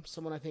 Crumb,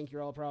 someone I think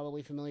you're all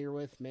probably familiar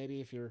with,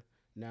 maybe if you're...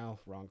 No,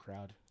 wrong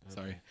crowd. Okay.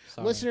 Sorry.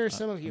 Listeners,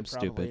 some of you I'm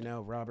probably stupid.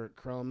 know Robert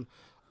Crumb.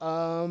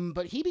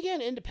 But he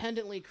began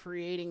independently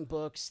creating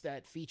books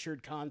that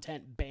featured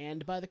content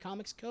banned by the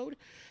Comics Code.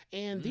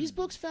 And these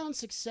books found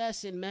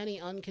success in many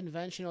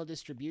unconventional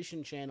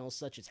distribution channels,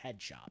 such as head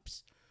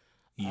shops.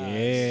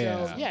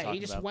 Yeah. So, yeah, talking he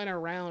just about. went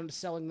around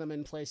selling them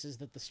in places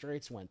that the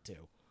straights went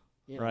to.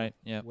 You know, Right,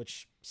 yep.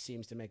 Which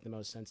seems to make the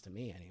most sense to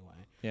me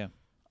anyway. Yeah.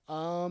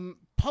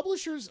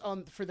 Publishers,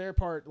 for their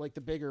part, like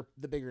the bigger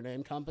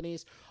name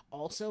companies,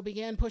 also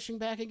began pushing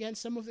back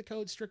against some of the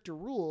code's stricter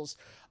rules.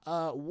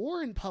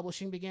 Warren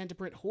Publishing began to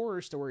print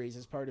horror stories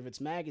as part of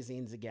its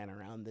magazines again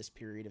around this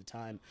period of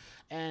time,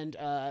 and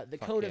the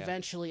code yeah.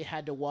 eventually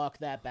had to walk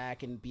that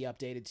back and be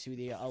updated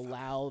to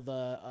allow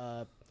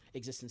the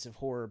existence of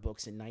horror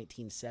books in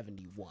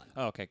 1971.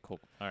 Oh, okay, cool.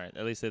 All right.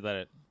 At least they let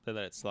it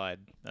slide.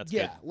 That's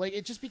Yeah, good. like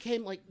it just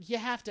became like you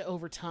have to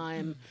over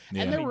time,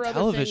 Yeah. and I there mean, were other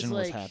Television things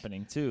was like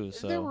happening too,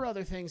 so there were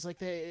other things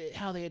like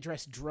how they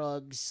address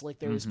drugs. Like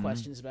there was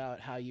questions about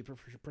how you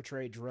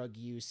portray drug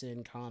use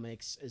in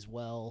comics as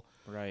well,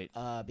 right.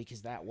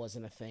 because that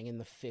wasn't a thing in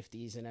the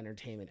 50s in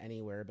entertainment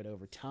anywhere. But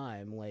over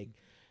time, like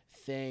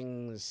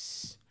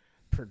things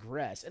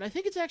progress, and I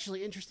think it's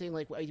actually interesting.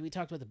 Like we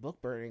talked about the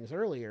book burnings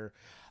earlier.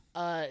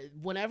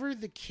 Whenever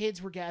the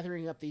kids were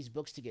gathering up these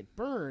books to get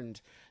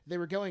burned, they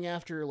were going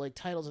after like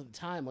titles at the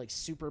time, like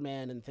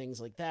Superman and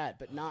things like that,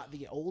 but not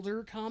the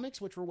older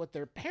comics, which were what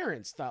their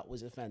parents thought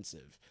was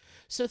offensive.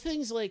 So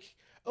things like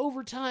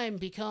over time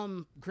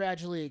become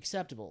gradually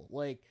acceptable.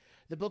 Like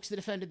the books that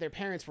offended their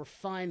parents were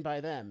fine by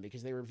them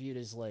because they were viewed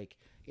as like,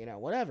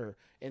 whatever.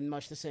 In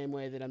much the same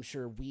way that I'm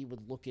sure we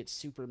would look at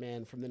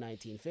Superman from the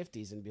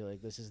 1950s and be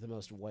like, this is the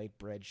most white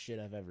bread shit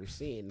I've ever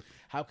seen.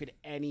 How could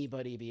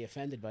anybody be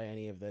offended by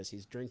any of this?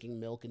 He's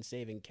drinking milk and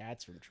saving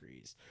cats from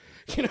trees.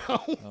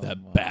 That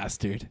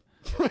bastard.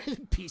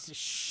 Piece of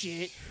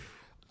shit.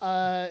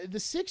 The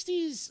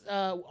 60s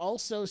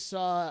also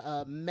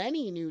saw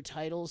many new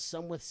titles,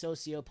 some with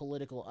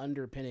socio-political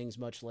underpinnings,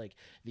 much like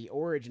the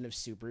origin of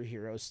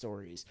superhero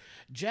stories.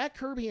 Jack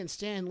Kirby and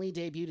Stan Lee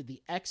debuted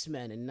the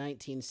X-Men in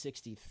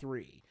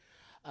 1963.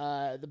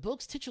 The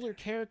book's titular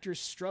character's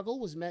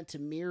struggle was meant to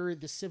mirror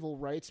the civil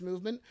rights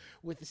movement,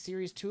 with the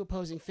series' two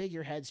opposing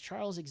figureheads,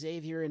 Charles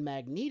Xavier and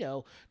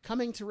Magneto,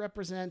 coming to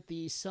represent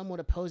the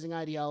somewhat opposing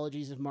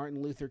ideologies of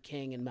Martin Luther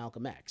King and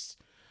Malcolm X.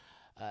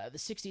 The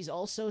 60s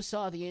also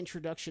saw the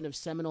introduction of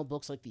seminal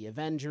books like The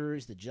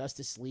Avengers, The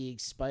Justice League,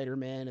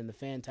 Spider-Man, and The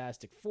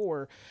Fantastic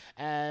Four,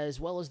 as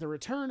well as the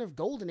return of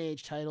Golden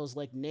Age titles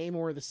like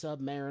Namor the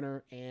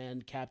Submariner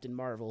and Captain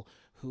Marvel,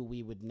 who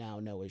we would now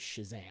know as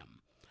Shazam.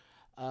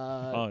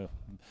 Shazam!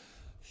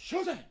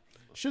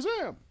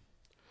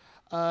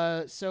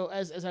 So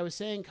as I was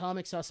saying,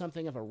 comics saw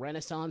something of a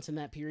renaissance in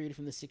that period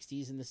from the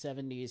 60s and the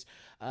 70s,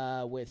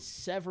 with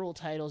several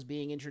titles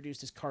being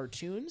introduced as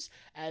cartoons,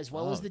 as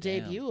well as the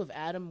damn. debut of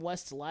Adam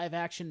West's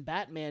live-action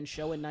Batman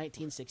show in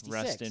 1966.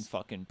 Rest in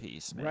fucking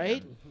peace, man.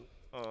 Right?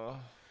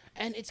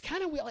 And it's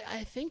kind of weird. Like,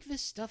 I think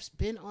this stuff's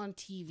been on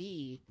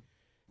TV,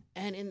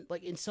 and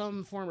in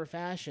some form or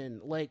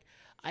fashion. Like,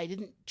 I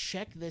didn't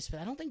check this, but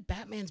I don't think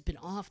Batman's been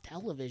off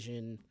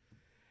television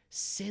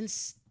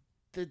since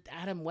the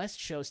Adam West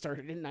show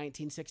started in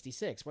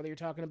 1966. Whether you're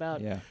talking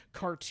about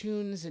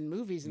cartoons and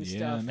movies and Yeah,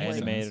 stuff, makes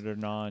like, Animated or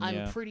non,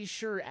 I'm pretty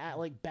sure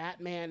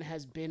Batman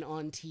has been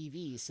on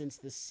TV since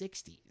the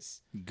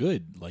 60s.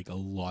 Good, like a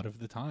lot of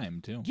the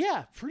time too.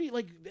 Yeah, pretty,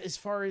 like, as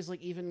far as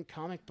like even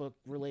comic book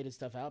related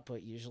stuff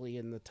output, usually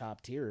in the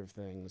top tier of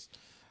things.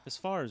 As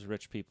far as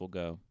rich people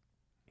go,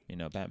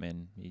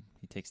 Batman, he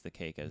takes the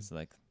cake as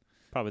like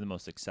probably the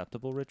most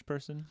acceptable rich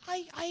person.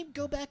 I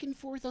go back and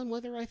forth on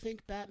whether I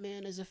think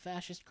Batman is a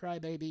fascist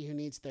crybaby who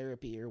needs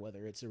therapy or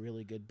whether it's a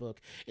really good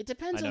book. It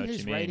depends I know on what who's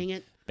you mean. writing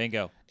it.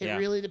 Bingo. It yeah.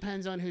 really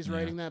depends on who's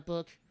writing that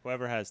book.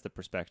 Whoever has the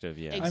perspective,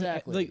 yeah.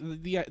 Exactly.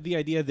 Like the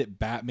idea that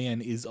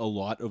Batman is a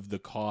lot of the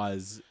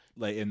cause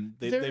Like, and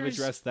they've There's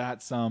addressed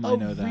that some. a I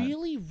know that.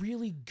 really,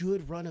 really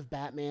good run of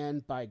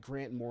Batman by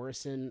Grant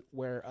Morrison,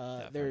 where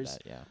I've heard there's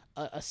that,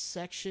 yeah. a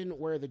section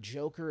where the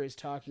Joker is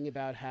talking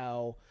about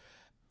how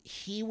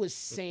he was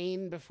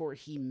sane before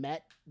he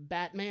met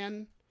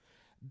Batman.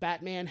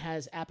 Batman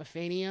has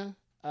apophenia.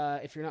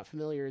 If you're not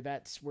familiar,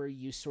 that's where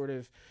you sort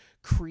of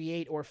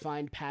create or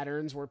find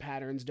patterns where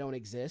patterns don't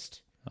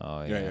exist.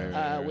 Oh, Yeah, yeah.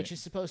 yeah, right. Which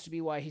is supposed to be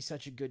why he's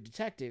such a good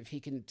detective. He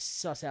can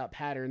suss out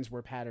patterns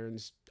where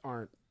patterns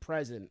aren't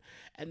present.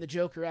 And the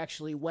Joker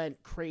actually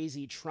went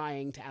crazy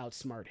trying to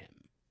outsmart him.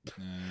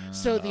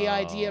 So the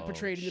idea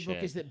portrayed in the book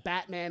shit. is that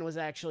Batman was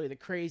actually the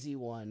crazy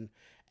one,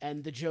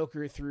 and the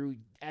Joker, through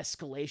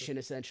escalation,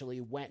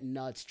 essentially went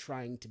nuts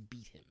trying to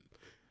beat him.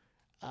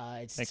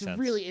 It's Makes sense.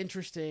 really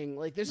interesting.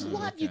 Like, there's a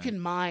lot you okay. can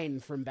mine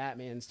from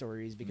Batman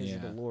stories because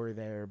of the Yeah. lore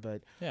there,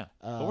 but Yeah.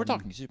 But we're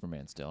talking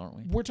Superman still, aren't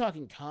we? we're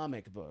talking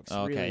comic books.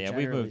 Okay, really, yeah,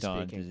 we generally moved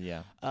on. speaking.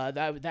 Yeah.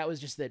 That was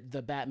just that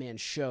the Batman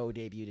show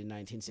debuted in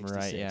 1966.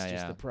 Right, yeah, just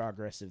yeah. the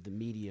progress of the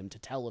medium to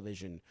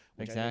television,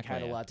 which I think Exactly,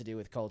 had a yeah. lot to do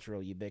with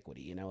cultural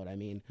ubiquity. You know what I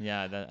mean?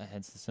 Yeah,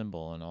 hence the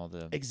symbol and all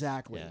the...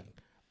 Exactly. Yeah.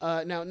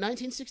 Now,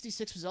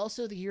 1966 was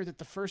also the year that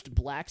the first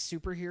black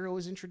superhero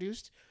was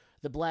introduced,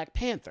 the Black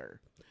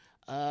Panther.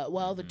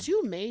 While the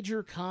two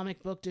major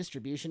comic book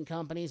distribution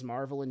companies,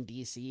 Marvel and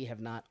DC, have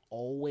not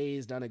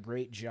always done a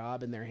great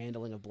job in their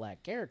handling of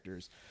black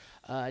characters,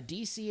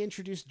 DC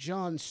introduced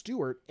John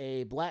Stewart,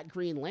 a black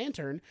Green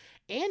Lantern,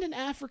 and an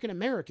African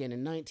American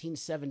in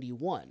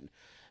 1971.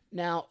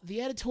 Now,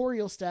 the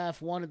editorial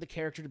staff wanted the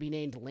character to be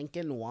named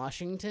Lincoln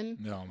Washington.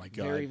 Oh my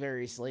god. Very,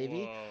 very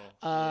slavey.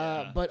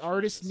 Yeah, But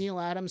artist Neil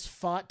Adams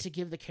fought to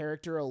give the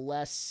character a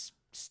less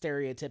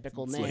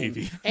stereotypical name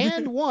Slavey.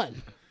 and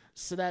won.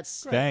 So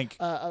that's Thank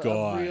a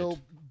God. real,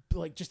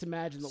 like, just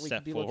imagine that we Step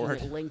could be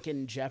forward.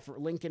 looking at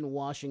Lincoln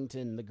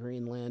Washington, the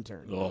Green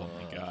Lantern. Oh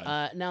my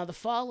god. Now, the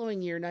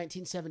following year,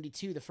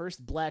 1972, the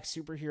first black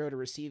superhero to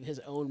receive his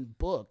own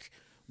book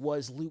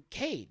was Luke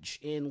Cage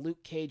in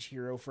Luke Cage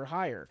Hero for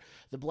Hire.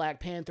 The Black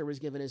Panther was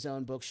given his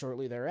own book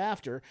shortly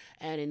thereafter,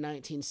 and in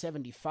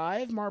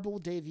 1975, Marvel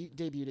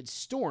debuted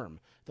Storm,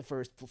 the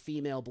first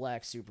female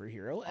black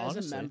superhero, as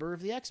Honestly, a member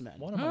of the X-Men.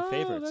 One of my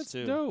favorites, that's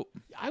too. dope.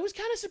 I was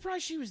kind of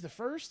surprised she was the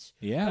first.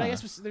 Yeah. But I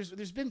guess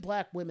there's been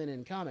black women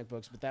in comic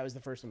books, but that was the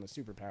first one with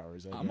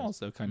superpowers. I I'm guess.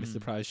 also kind of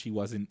surprised she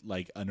wasn't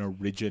like an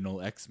original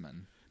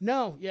X-Men.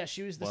 No, yeah,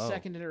 she was the Whoa.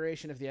 second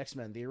iteration of the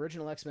X-Men. The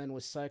original X-Men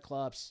was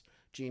Cyclops,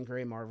 Jean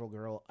Grey, Marvel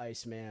Girl,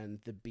 Iceman,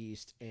 the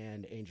Beast,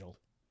 and Angel.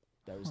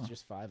 That was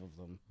just 5 of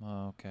them.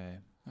 Okay.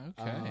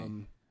 Okay.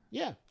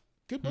 Yeah,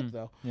 good book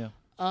though. Yeah.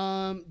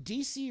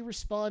 DC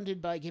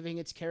responded by giving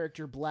its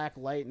character Black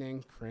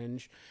Lightning,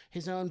 cringe,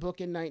 his own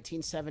book in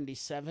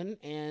 1977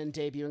 and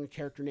debuting a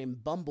character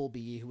named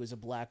Bumblebee, who was a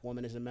black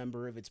woman as a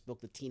member of its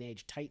book, the Teen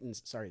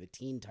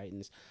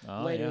Titans,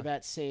 Oh, later yeah.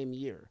 that same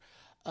year.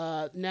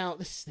 Now,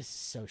 this is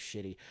so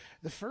shitty.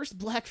 The first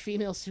black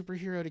female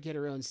superhero to get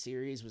her own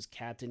series was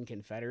Captain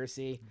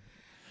Confederacy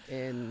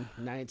in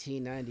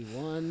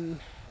 1991.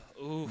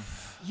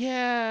 Oof.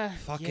 Yeah.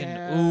 Fucking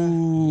yeah,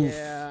 oof.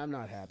 Yeah, I'm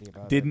not happy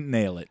about it. Didn't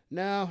nail it.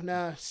 No,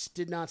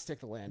 did not stick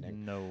the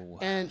landing. No.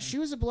 And she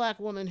was a black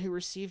woman who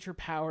received her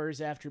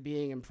powers after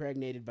being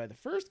impregnated by the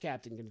first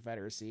Captain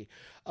Confederacy,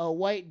 a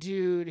white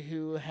dude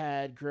who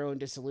had grown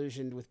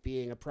disillusioned with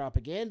being a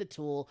propaganda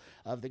tool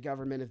of the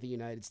government of the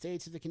United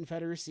States of the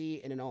Confederacy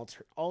in an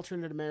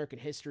alternate American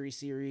history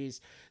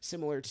series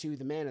similar to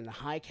The Man in the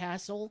High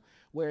Castle,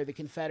 where the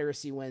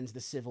Confederacy wins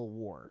the Civil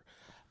War.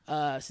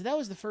 So that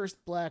was the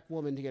first black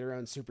woman to get her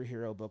own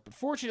superhero book. But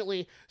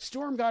fortunately,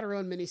 Storm got her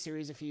own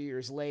miniseries a few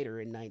years later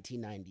in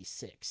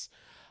 1996.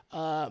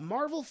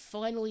 Marvel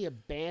finally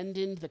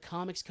abandoned the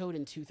Comics Code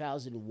in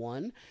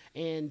 2001,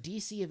 and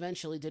DC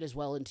eventually did as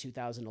well in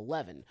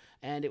 2011.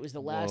 And it was the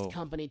last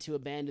company to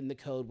abandon the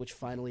code, which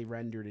finally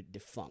rendered it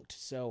defunct.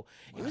 So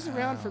it was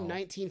around from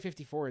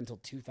 1954 until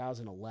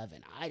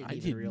 2011. I didn't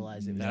even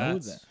realize it was know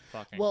that. that.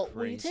 Fucking Well, crazy.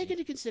 when you take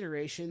into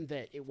consideration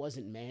that it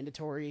wasn't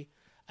mandatory,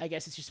 I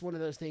guess it's just one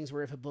of those things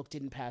where if a book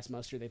didn't pass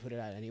muster, they put it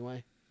out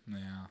anyway. Yeah.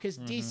 Because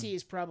DC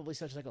is probably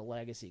such like a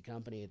legacy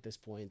company at this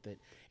point that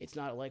it's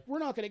not like, we're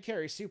not going to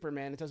carry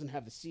Superman. It doesn't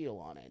have the seal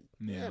on it.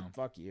 Yeah.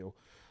 Fuck you.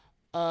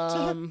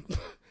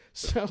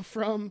 So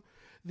from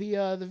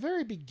the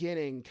very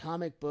beginning,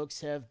 comic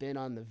books have been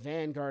on the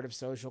vanguard of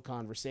social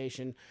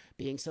conversation,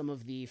 being some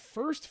of the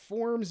first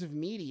forms of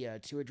media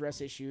to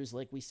address issues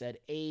like we said,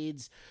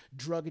 AIDS,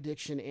 drug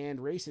addiction, and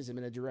racism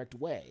in a direct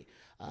way.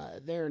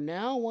 They're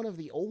now one of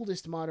the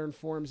oldest modern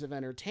forms of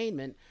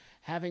entertainment,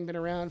 having been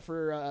around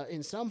for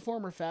in some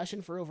form or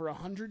fashion for over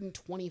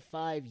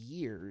 125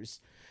 years.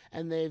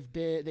 And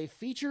they've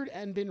featured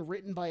and been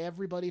written by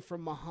everybody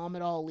from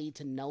Muhammad Ali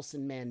to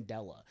Nelson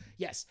Mandela.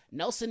 Yes,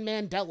 Nelson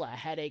Mandela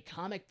had a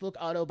comic book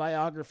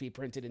autobiography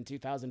printed in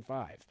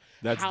 2005.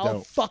 That's How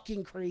dope.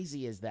 fucking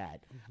crazy is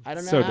that? I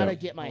don't know So how to dope.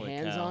 get my Holy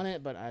hands cow. on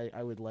it, but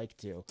I would like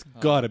to.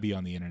 Gotta be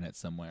on the internet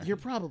somewhere. You're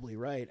probably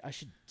right. I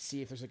should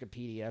see if there's like a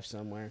PDF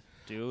somewhere.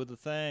 Do the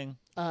thing.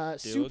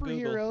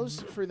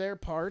 Superheroes, for their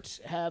part,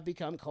 have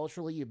become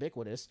culturally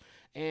ubiquitous,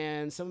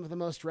 and some of the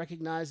most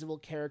recognizable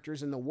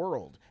characters in the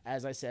world.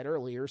 As I said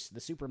earlier, the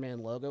Superman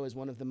logo is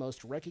one of the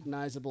most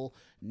recognizable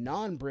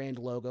non-brand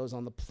logos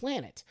on the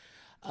planet.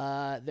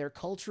 Their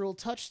cultural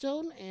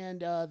touchstone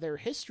and their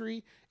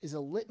history is a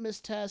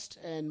litmus test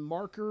and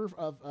marker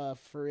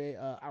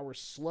for our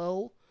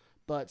slow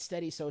but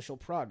steady social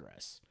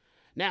progress.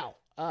 Now,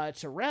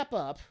 to wrap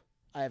up,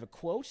 I have a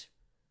quote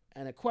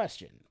and a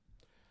question.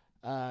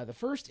 The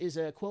first is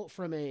a quote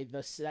from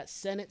that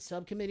Senate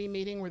subcommittee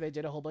meeting where they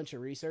did a whole bunch of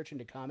research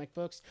into comic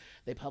books.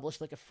 They published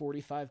like a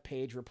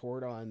 45-page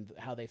report on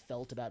how they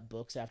felt about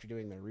books after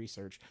doing their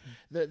research.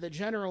 The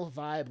general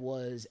vibe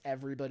was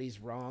everybody's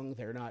wrong.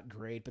 They're not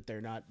great, but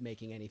they're not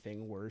making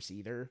anything worse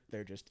either.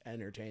 They're just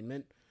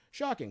entertainment.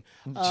 Shocking.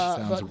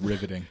 Sounds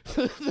riveting.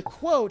 The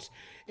quote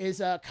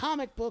is,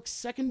 comic books,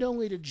 second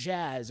only to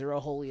jazz, are a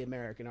wholly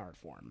American art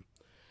form.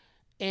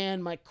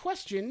 And my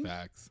question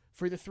Facts.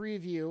 for the three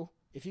of you,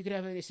 if you could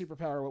have any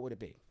superpower, what would it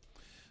be?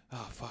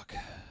 Oh fuck.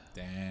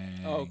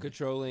 Dang. Oh,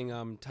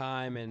 controlling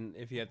time, and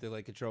if you have to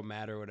like control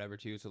matter or whatever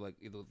too, so like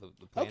either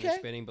the planet is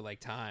spinning, but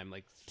like time,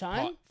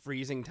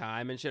 freezing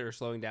time and shit, or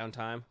slowing down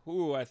time.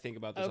 Ooh, I think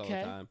about this all the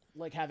time.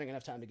 Like having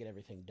enough time to get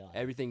everything done.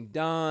 Everything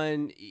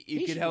done.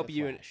 It could help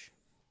you.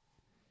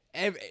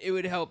 It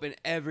would help in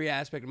every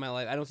aspect of my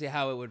life. I don't see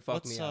how it would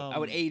fuck me up. I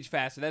would age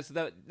faster. That's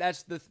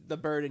the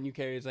burden you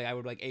carry. Is like I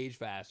would like age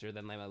faster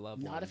than like my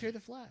loved one. Not if you're the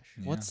Flash.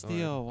 Yeah. What's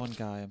the one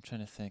guy? I'm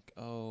trying to think.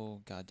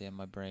 Oh goddamn,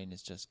 my brain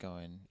is just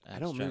going. I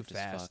don't move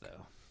abstract as fast fuck.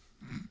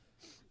 though.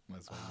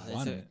 That's what I It's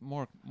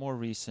wanted. more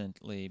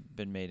recently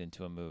been made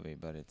into a movie,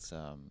 but it's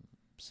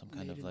some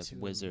kind Made of like into a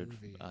wizard.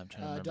 movie. I'm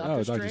trying to Doctor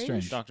remember. Doctor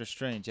Strange. Doctor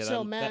Strange. Yeah,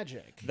 So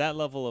magic. That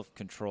level of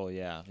control.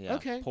 Yeah.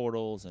 Okay.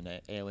 Portals and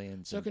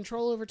aliens. So and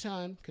control over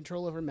time,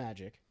 control over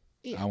magic.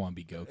 I want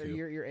to be Or Goku.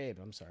 you're Abe.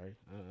 I'm sorry.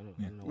 I don't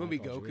know. You wanna be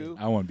Goku?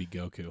 I want to be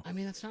Goku. I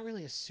mean, that's not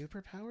really a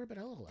superpower, but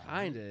I'll allow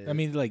it. Kinda. I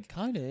mean, like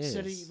kind of is.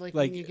 So do you, like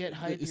like when you get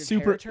hyped, your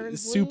super hair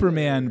turns blue,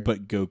 Superman, or-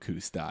 but Goku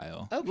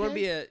style. Okay. You want to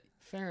be a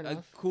Fair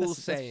enough. cool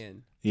That's-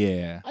 Saiyan.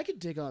 Yeah. I could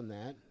dig on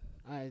that.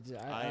 I'm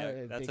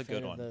that's big a fan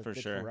good of one, the, for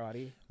the sure.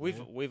 Karate.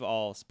 We've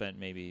all spent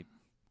maybe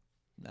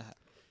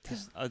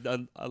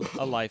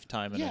a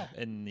lifetime Yeah.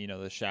 in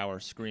the shower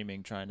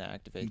screaming trying to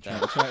activate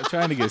that.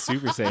 Trying to get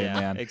Super Saiyan, Yeah,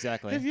 man.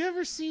 exactly. Have you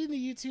ever seen the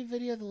YouTube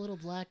video of the little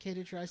black kid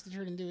who tries to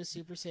turn into a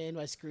Super Saiyan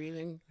by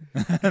screaming?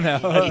 No, He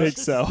I think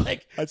just, so.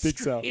 Like, I think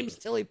so. screams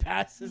till he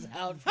passes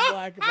out from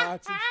black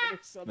box and shit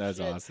or some That's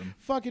shit. awesome.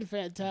 Fucking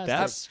fantastic.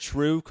 That's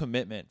true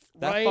commitment.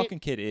 That Right? fucking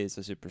kid is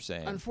a Super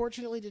Saiyan.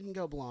 Unfortunately, didn't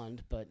go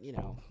blonde, but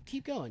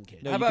keep going,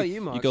 kid. No, How about go-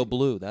 you, Mark? You go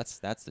blue. That's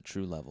the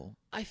true level.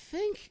 I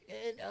think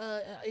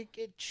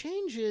it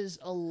changes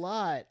a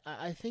lot.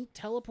 I think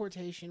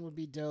teleportation would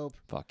be dope.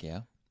 Fuck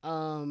yeah.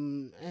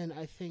 And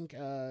I think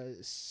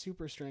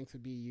super strength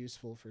would be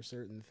useful for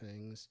certain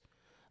things.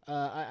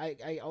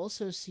 I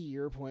also see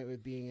your point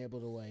with being able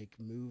to like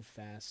move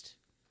fast,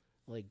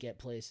 like get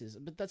places,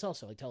 but that's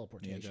also like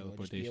teleportation. Would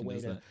just be a teleportation way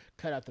does to that.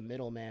 cut out the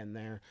middleman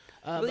there.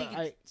 Well, But you could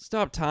I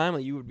stop time.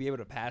 Like you would be able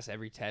to pass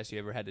every test you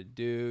ever had to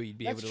do. You'd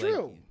be That's able to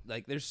true.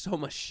 like there's so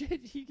much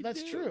shit you can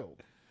that's do. true.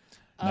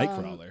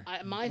 Nightcrawler.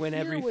 My Win fear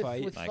every with,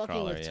 fight. with fucking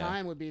Nightcrawler, with yeah.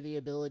 time would be the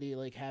ability,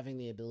 like having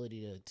the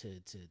ability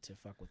to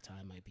fuck with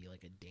time might be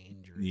like a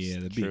dangerous Yeah,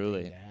 that'd be- thing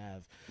Truly. to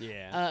have.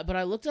 Yeah. But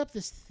I looked up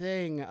this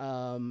thing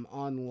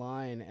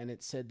online, and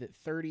it said that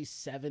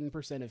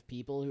 37% of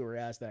people who were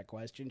asked that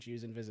question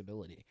choose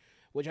invisibility,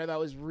 which I thought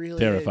was really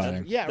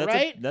Terrifying. Yeah, That's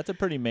right. that's a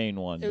pretty main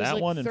one. It was That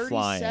like one and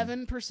flying.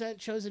 37%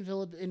 chose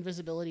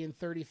invisibility, and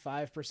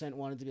 35%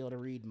 wanted to be able to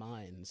read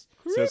minds.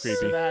 So creepy.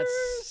 So that's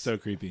So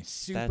creepy.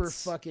 super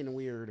That's- fucking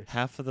weird.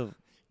 Half of the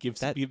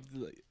that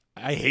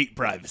I hate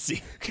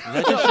privacy.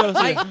 that just shows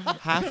you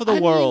half of the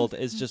world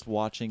is just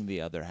watching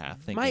the other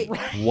half, thinking,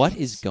 "What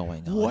is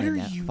going on What in are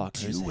that you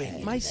fucker's doing?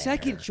 head?" My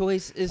second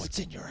choice is What's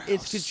in your house?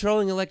 it's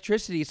controlling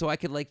electricity, so I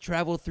could like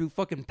travel through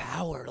fucking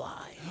power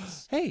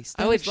lines. Hey, static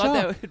I always shock. thought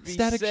that would be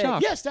static sick.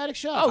 shock. Yeah, Static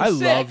Shock. Oh, I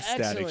sick. loved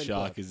Static Excellent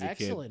Shock book. as a kid.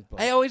 Excellent book.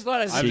 I always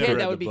thought as a I've kid read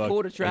that the would be book.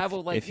 cool to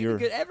travel. Like if you you're-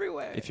 could get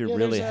everywhere. If you're Yeah,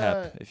 really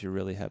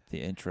there's hep,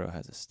 the intro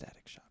has a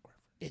static shock reference.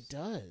 It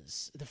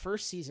does. The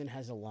first season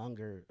has a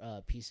longer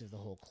piece of the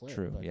whole clip.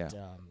 True, But,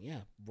 yeah.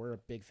 we're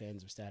big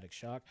fans of Static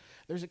Shock.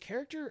 There's a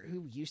character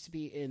who used to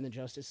be in the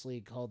Justice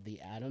League called the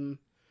Atom,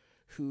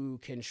 who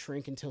can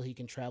shrink until he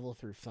can travel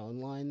through phone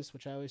lines,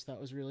 which I always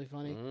thought was really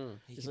funny.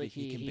 He It's can, like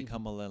he can he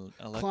become a little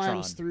electron.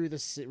 Climbs through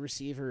the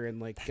receiver and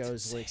like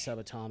goes like insane.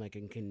 subatomic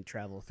and can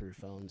travel through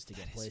phones to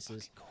get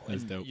places.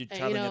 That's dope. You're And,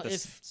 traveling you at know, the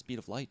if- speed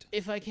of light.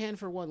 If I can,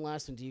 for one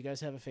last one, do you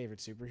guys have a favorite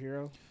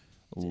superhero?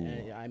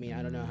 Ooh. I mean,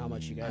 I don't know how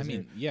much you guys I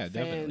mean, are yeah,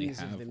 definitely fans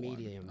have of the one.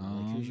 medium.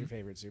 Like, who's your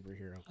favorite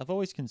superhero? I've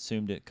always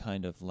consumed it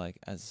kind of like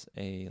as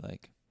a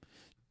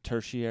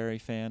tertiary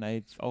fan.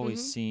 I've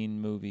always seen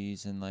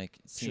movies and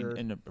seen Sure.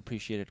 and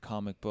appreciated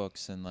comic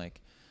books and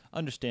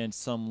understand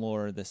some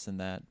lore, this and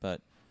that.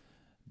 But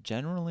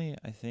generally,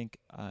 I think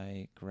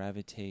I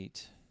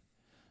gravitate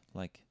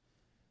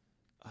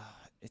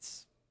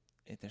it's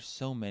there's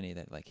so many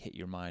that like hit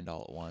your mind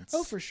all at once.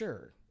 Oh, for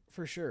sure.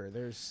 For sure.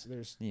 There's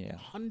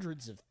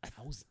hundreds of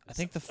thousands. I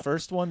think the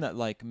first one that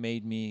like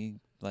made me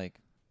like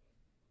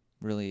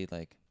really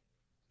like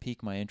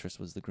pique my interest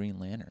was the Green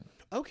Lantern.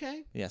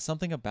 Okay. Yeah,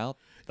 something about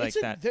like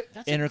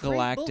that's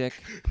intergalactic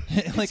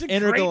like a great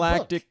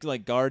intergalactic book.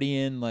 like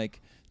guardian like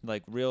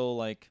real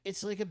like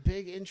it's like a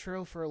big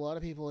intro for a lot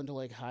of people into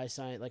like high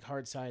science, like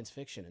hard science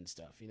fiction and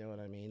stuff. You know what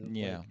I mean?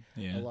 Yeah. Like,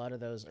 Yeah. A lot of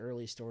those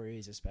early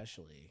stories,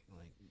 especially.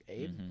 Like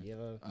Abe, you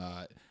have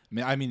a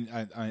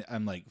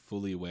I'm like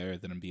fully aware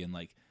that I'm being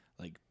like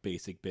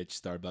basic bitch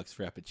Starbucks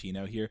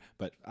Frappuccino here,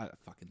 but I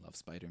fucking love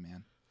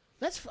Spider-Man.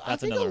 I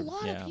think another- a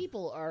lot yeah. of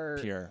people are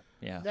pure.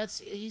 Yeah.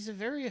 he's a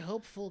very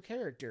hopeful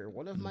character.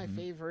 One of my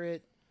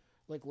favorite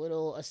like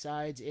little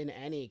asides in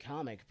any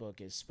comic book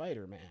is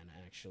Spider-Man,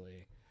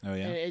 actually. Oh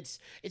yeah. And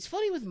it's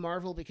funny with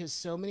Marvel because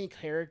so many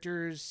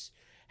characters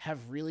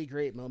have really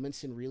great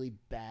moments in really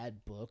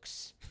bad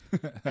books.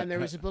 And there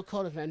was a book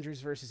called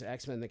Avengers vs.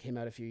 X-Men that came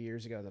out a few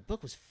years ago. And the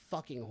book was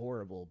fucking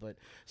horrible, but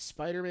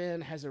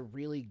Spider-Man has a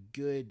really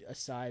good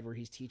aside where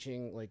he's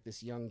teaching like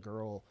this young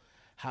girl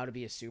how to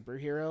be a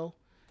superhero.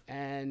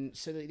 And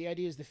so the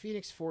idea is the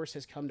Phoenix Force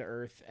has come to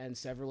Earth, and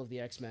several of the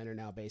X-Men are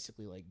now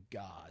basically like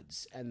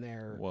gods, and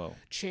they're Whoa.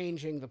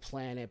 changing the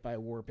planet by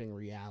warping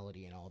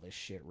reality and all this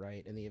shit,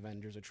 right? And the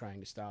Avengers are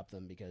trying to stop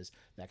them because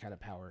that kind of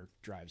power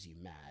drives you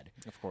mad.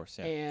 Of course,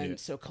 yeah. And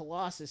so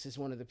Colossus is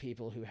one of the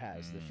people who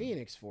has the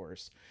Phoenix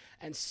Force,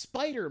 and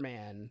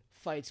Spider-Man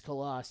fights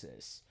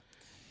Colossus.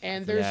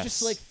 And there's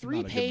just like 3 Not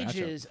a good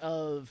pages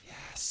of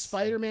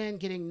Spider-Man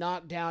getting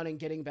knocked down and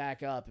getting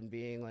back up and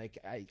being like,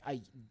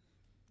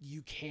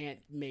 you can't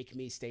make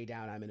me stay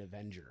down. I'm an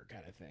Avenger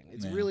kind of thing.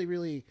 It's really,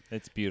 really.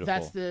 It's beautiful.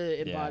 That's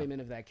the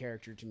embodiment of that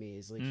character to me.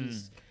 Is like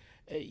he's,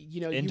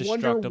 you wonder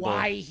Indestructible.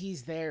 why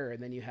he's there,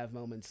 and then you have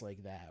moments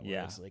like that where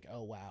Yeah. it's like,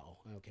 oh wow,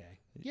 okay,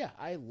 yeah,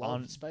 I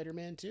love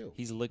Spider-Man too.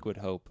 He's liquid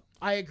hope.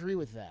 I agree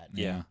with that.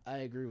 Yeah. I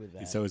agree with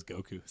that. So is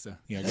Goku. So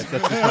yeah, I guess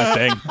that's just my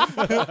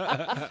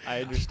thing.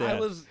 I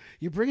understand.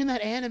 You're bringing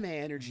that anime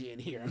energy in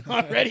here. I'm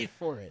not ready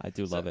for it. I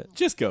do love it.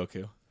 Just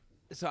Goku.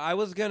 So I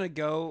was gonna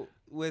go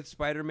with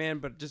Spider-Man,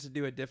 but just to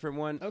do a different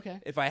one. Okay.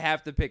 If I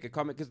have to pick a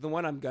comic, because the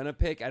one I'm gonna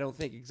pick, I don't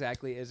think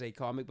exactly is a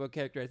comic book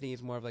character. I think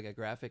he's more of like a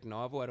graphic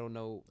novel. I don't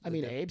know. I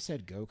mean, Abe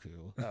said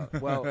Goku. Oh,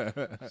 well,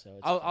 So it's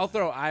I'll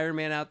throw Iron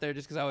Man out there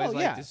just because I always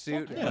like yeah, the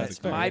suit. fuck yeah. That's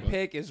a But fair my one.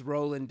 pick is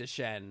Roland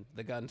Deschain,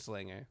 the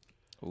gunslinger.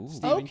 Ooh.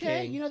 Stephen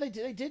okay, King. you know they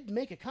did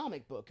make a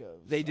comic book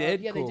of. They did?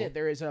 Yeah, Cool. they did.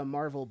 There is a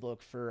Marvel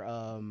book for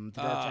the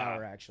Dark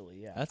Tower, actually.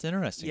 Yeah. That's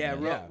interesting. Yeah,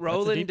 man. Yeah.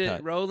 Roland That's a deep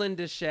cut. Roland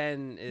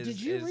Deschain is.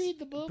 Did you is read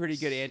the books? Pretty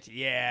good anti.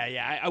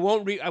 Yeah. I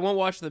won't I won't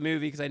watch the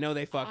movie because I know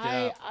they fucked it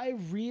up. I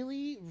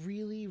really,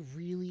 really,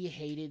 really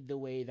hated the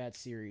way that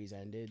series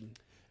ended.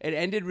 It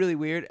ended really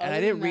weird, and Other I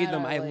didn't than read that,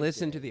 them. I I liked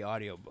listened it. to the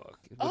audiobook,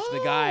 which Oh,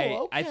 the guy.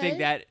 I think okay.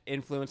 that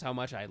influenced how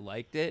much I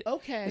liked it.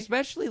 Okay.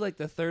 Especially like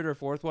the 3rd or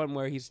 4th one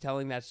where he's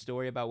telling that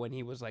story about when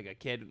he was like a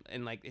kid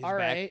and like his All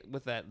back right.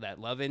 with that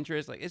love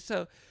interest. Like it's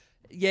so.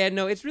 Yeah,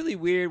 no, it's really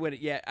weird when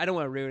I don't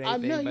want to ruin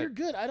anything. No, but you're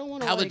good. I don't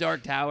want to. how the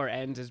Dark Tower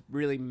ends is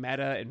really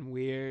meta and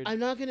weird. I'm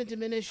not going to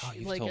diminish Oh,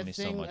 you've like told a me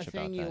so thing, much a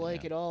thing about you that,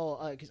 like yeah. at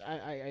all, because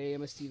I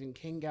am a Stephen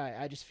King guy.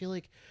 I just feel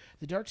like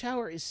the Dark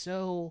Tower is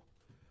so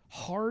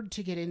hard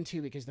to get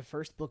into because the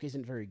first book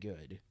isn't very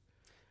good,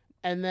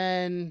 and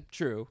then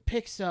True.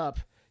 picks up,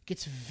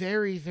 gets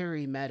very,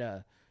 very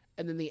meta,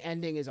 and then the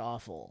ending is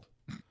awful.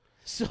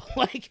 So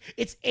like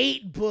it's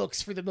 8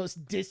 books for the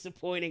most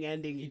disappointing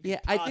ending you could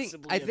I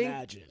possibly think-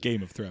 imagine.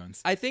 Game of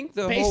Thrones. I think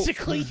the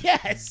Basically,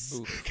 yes.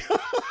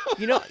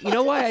 You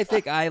know why I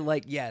think I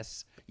like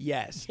yes.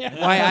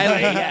 Why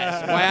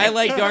I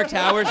like Dark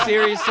Tower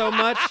series so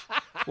much.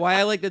 Why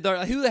I like the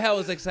Dark. Who the hell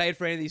is excited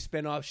for any of these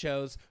spin-off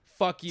shows?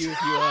 Fuck you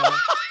if you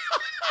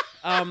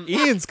are.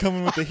 Ian's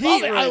coming with the heat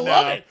Love it. right I now.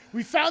 love it.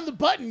 We found the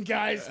button,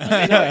 guys.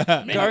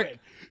 Dark.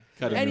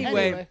 Cut him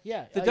Anyway,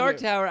 yeah, the Dark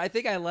Tower. I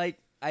think I liked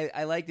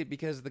it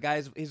because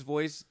his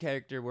voice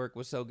character work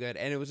was so good,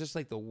 and it was just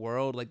like the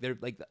world, like they're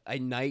like a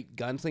night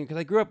gunslinger. Because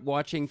I grew up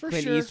watching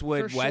Clint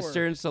Eastwood for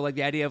westerns, so like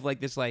the idea of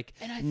like this like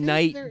And I think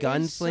night there is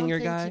gunslinger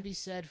something guy. to be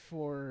said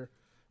for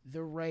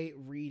the right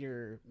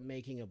reader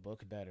making a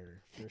book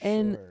better. For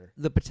And sure.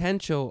 the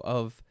potential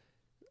of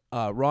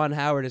Ron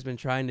Howard has been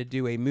trying to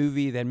do a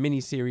movie, then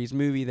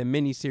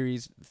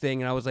miniseries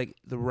thing, and I was like,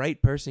 the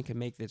right person can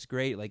make this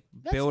great, like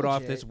That's build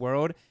off legit. this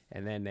world,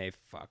 and then they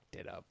fucked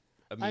it up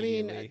I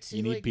mean, immediately.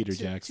 You need Peter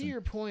Jackson. To your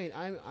point,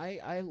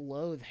 I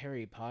loathe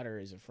Harry Potter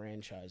as a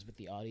franchise, but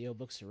the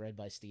audiobooks are read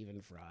by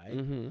Stephen Fry.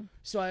 Mm-hmm.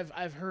 So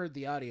I've heard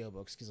the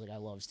audiobooks because like I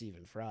love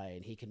Stephen Fry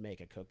and he can make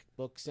a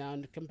cookbook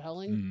sound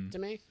compelling to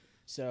me.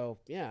 So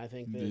yeah, I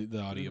think that The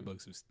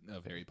audiobooks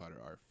of Harry Potter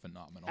are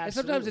phenomenal. And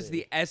sometimes it's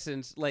Absolutely. the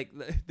essence, like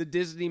the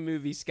Disney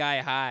movie Sky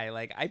High.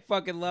 Like I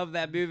fucking love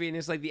that movie, and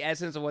it's like the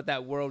essence of what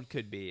that world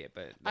could be.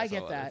 But I that's a get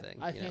whole other that. thing,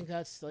 I you know? think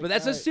that's like. But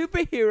that's a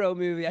superhero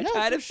movie. I no,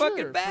 tried for to fuck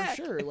sure, it back.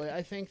 For sure. Like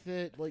I think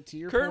that like to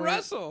your Kurt point,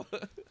 Russell.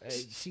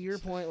 to your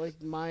point,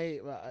 like my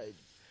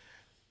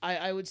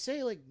I would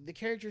say like the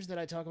characters that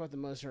I talk about the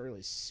most are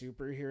really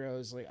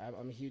superheroes. Like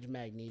I'm a huge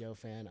Magneto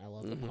fan. I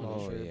love the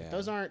Punisher. Oh, yeah. But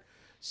those aren't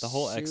The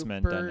whole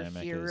X-Men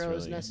dynamic is superheroes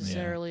really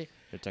necessarily.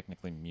 They're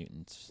technically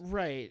mutants.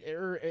 Right,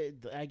 or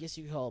I guess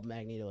you could call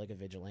Magneto like a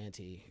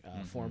vigilante,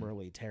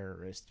 formerly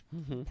terrorist.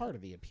 Part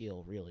of the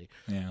appeal, really.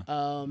 Yeah.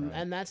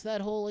 And that's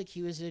that whole like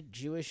he was a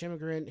Jewish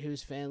immigrant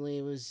whose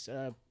family was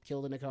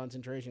killed in a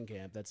concentration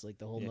camp. That's like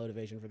the whole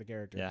motivation for the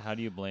character. Yeah, how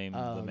do you blame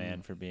the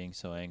man for being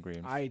so angry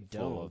and I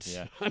full don't. of,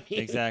 yeah. I mean,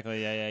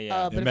 Exactly,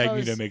 yeah. but And if I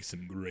Magneto was- makes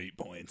some great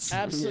points.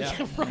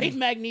 Absolutely right.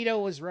 Magneto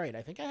was right.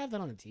 I think I have that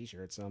on a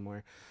T-shirt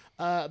somewhere.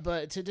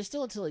 But to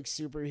distill it to like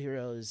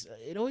superheroes,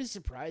 it always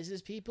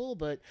surprises people.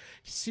 But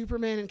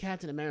Superman and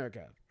Captain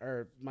America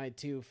are my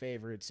two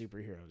favorite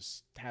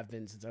superheroes. Have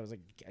been since I was like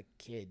a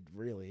kid,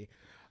 really.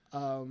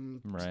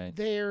 Right.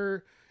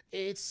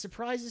 It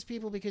surprises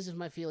people because of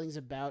my feelings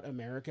about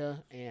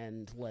America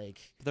and like.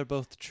 They're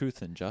both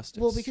truth and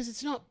justice. Well, because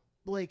it's not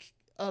like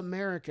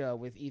America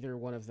with either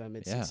one of them.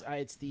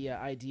 It's the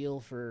ideal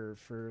for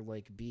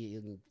like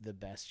being the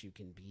best you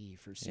can be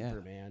for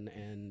Superman,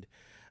 and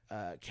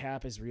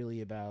Cap is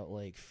really about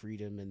like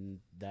freedom and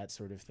that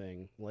sort of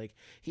thing. Like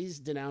he's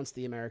denounced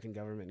the American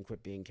government and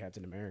quit being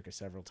Captain America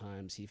several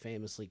times. He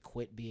famously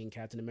quit being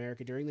Captain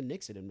America during the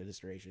Nixon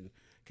administration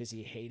because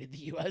he hated the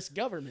U.S.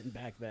 government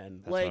back then.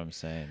 That's like, what I'm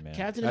saying, man.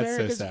 Captain That's so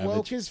America's savage.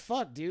 woke as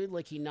fuck, dude.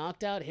 Like he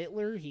knocked out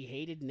Hitler. He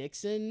hated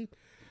Nixon.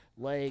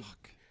 Like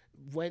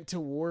went to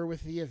war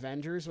with the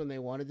Avengers when they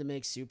wanted to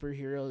make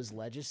superheroes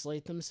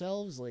legislate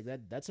themselves. Like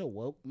that's a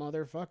woke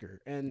motherfucker.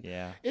 And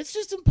Yeah. it's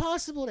just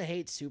impossible to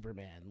hate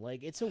Superman.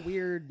 Like it's a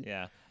weird.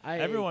 Yeah.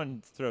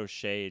 Everyone throws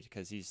shade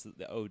because he's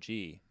the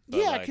OG. But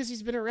Yeah, like, because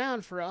he's been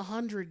around for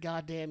 100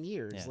 goddamn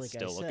years. yeah, like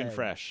still I looking said.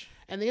 fresh.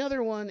 And the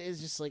other one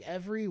is just like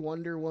every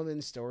Wonder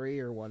Woman story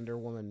or Wonder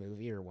Woman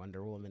movie or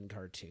Wonder Woman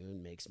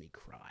cartoon makes me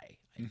cry.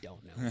 I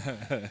don't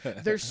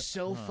know. They're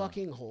so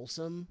fucking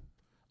wholesome.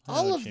 I know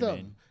All what of you them.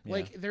 mean. Yeah.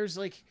 Like there's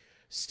like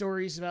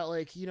stories about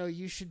like, you know,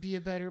 you should be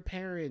a better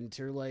parent,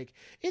 or like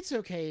it's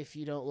okay if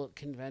you don't look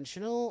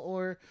conventional,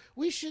 or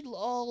we should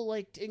all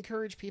like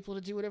encourage people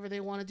to do whatever they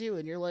want to do,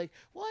 and you're like,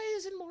 why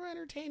isn't more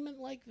entertainment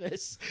like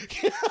this?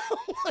 You know,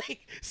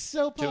 like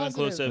so Too positive.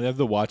 inclusive. They have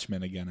the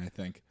Watchmen again, I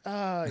think.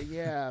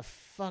 Yeah,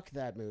 fuck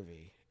that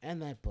movie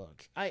and that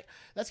book.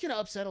 That's gonna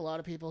upset a lot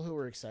of people who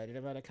were excited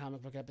about a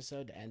comic book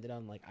episode to end it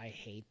on like I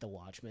hate the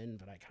Watchmen,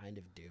 but I kind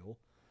of do.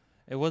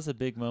 It was a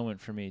big moment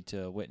for me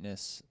to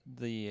witness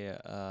the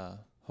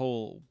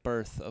whole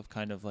birth of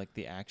kind of like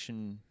the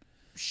action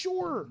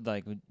Sure.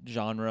 like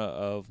genre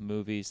of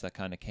movies that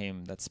kind of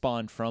that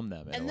spawned from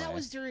them in And a that way.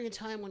 was during a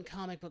time when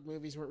comic book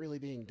movies weren't really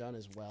being done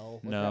as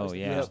well. Like, No, that was the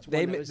yeah. first They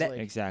one that ma- was, that- like-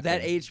 Exactly.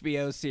 That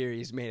HBO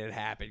series made it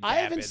happen. I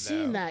haven't Captain,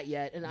 seen though. that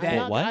yet, and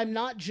That- What? I'm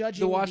not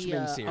judging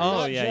Watchmen the, series. I'm Oh,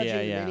 not yeah,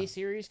 judging yeah. the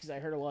miniseries because I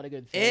heard a lot of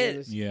good It-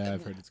 things. Yeah,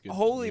 I've heard it's good.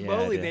 Holy Yeah,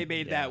 moly, it they did.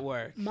 made Yeah. that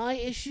work. My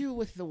issue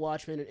with the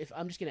Watchmen, if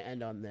I'm just gonna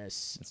end on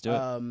this, Let's do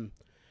it.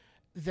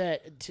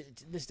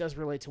 This does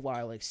relate to why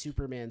I like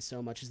Superman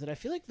so much, is that I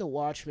feel like the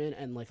Watchmen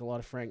and like a lot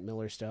of Frank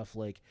Miller stuff,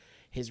 like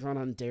his run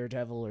on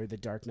Daredevil or The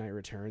Dark Knight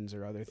Returns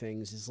or other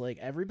things, is like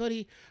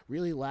everybody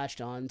really latched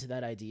on to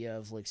that idea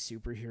of like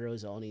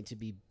superheroes all need to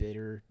be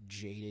bitter,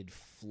 jaded,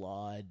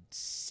 flawed,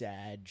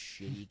 sad,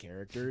 shitty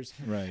characters.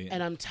 Right.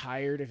 And I'm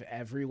tired of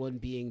everyone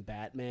being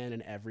Batman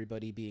and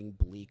everybody being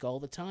bleak all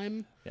the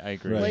time. Yeah, I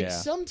agree. Right. Like Yeah.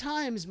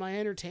 sometimes my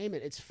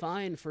entertainment, it's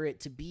fine for it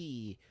to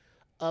be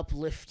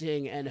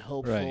uplifting and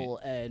hopeful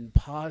and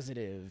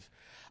positive.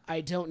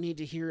 I don't need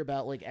to hear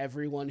about like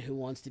everyone who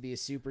wants to be a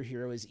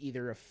superhero is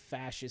either a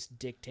fascist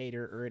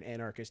dictator or an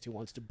anarchist who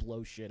wants to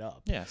blow shit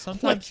up. Yeah, Like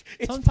sometimes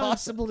it's sometimes-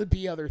 possible to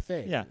be other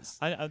things. Yeah,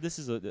 this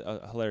is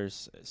a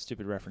hilarious,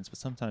 stupid reference, but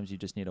sometimes you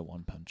just need a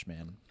One Punch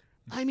Man.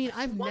 I mean,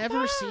 I've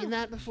never seen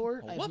that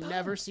before. I've What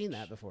never seen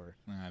that before.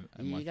 I'm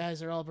You like-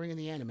 guys are all bringing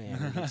the anime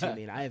energy to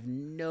me, and I have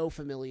no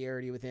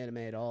familiarity with anime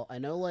at all. I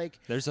know, like,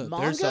 There's a-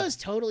 manga is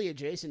totally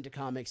adjacent to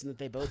comics, and that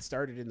they both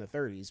started in the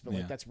 30s, but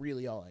like Yeah. that's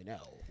really all I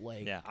know.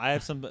 Like, Yeah, I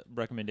have some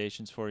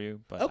recommendations for you,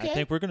 but Okay.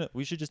 I think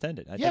we should just end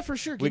it. I yeah, think for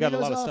sure. We Give got me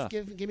a those lot of off.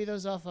 stuff. Give me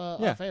those off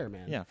Yeah. off air,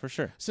 man. Yeah, for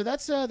sure. So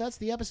that's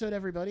the episode,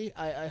 everybody.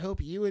 I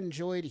hope you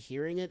enjoyed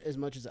hearing it as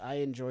much as I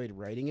enjoyed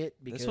writing it.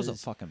 Because This was a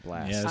fucking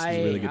blast. Yeah, this was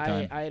a really good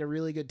time. I had a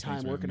really good Thanks time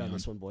for working having on me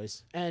this on. one,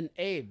 boys. And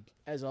Abe,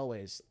 as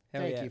always,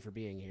 Hell thank yeah. you for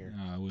being here.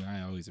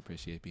 I always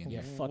appreciate being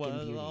Yeah. here. fucking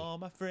well, beauty. all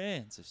my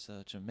friends are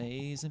such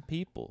amazing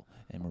people,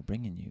 and we're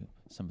bringing you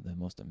some of the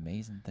most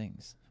amazing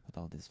things with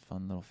all these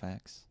fun little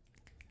facts.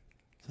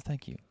 So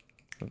thank you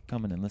for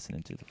coming and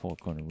listening to the Four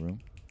Corner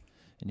Room.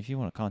 And if you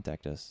want to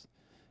contact us,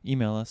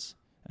 email us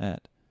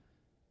at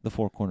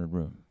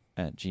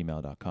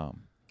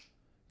thefourcorneredroom@gmail.com.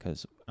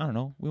 Because, I don't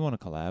know, we want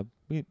to collab.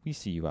 We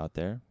see you out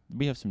there.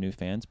 We have some new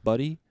fans.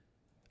 Buddy,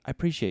 I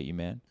appreciate you,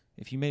 man.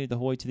 If you made it the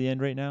whole way to the end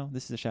right now,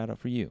 this is a shout out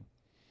for you.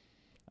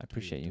 I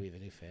appreciate Do we you.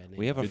 have a new fan name?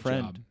 We have a Good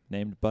friend job.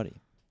 named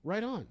Buddy.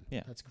 Right on.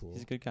 Yeah. That's cool.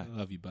 He's a good guy. I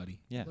love you, buddy.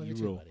 Yeah, Love you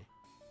too, rule. buddy.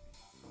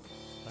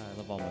 I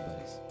love all my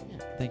buddies. Yeah.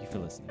 Thank you for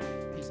listening.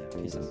 Peace out.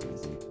 Peace out.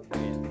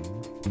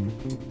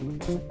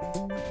 Peace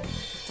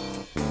out.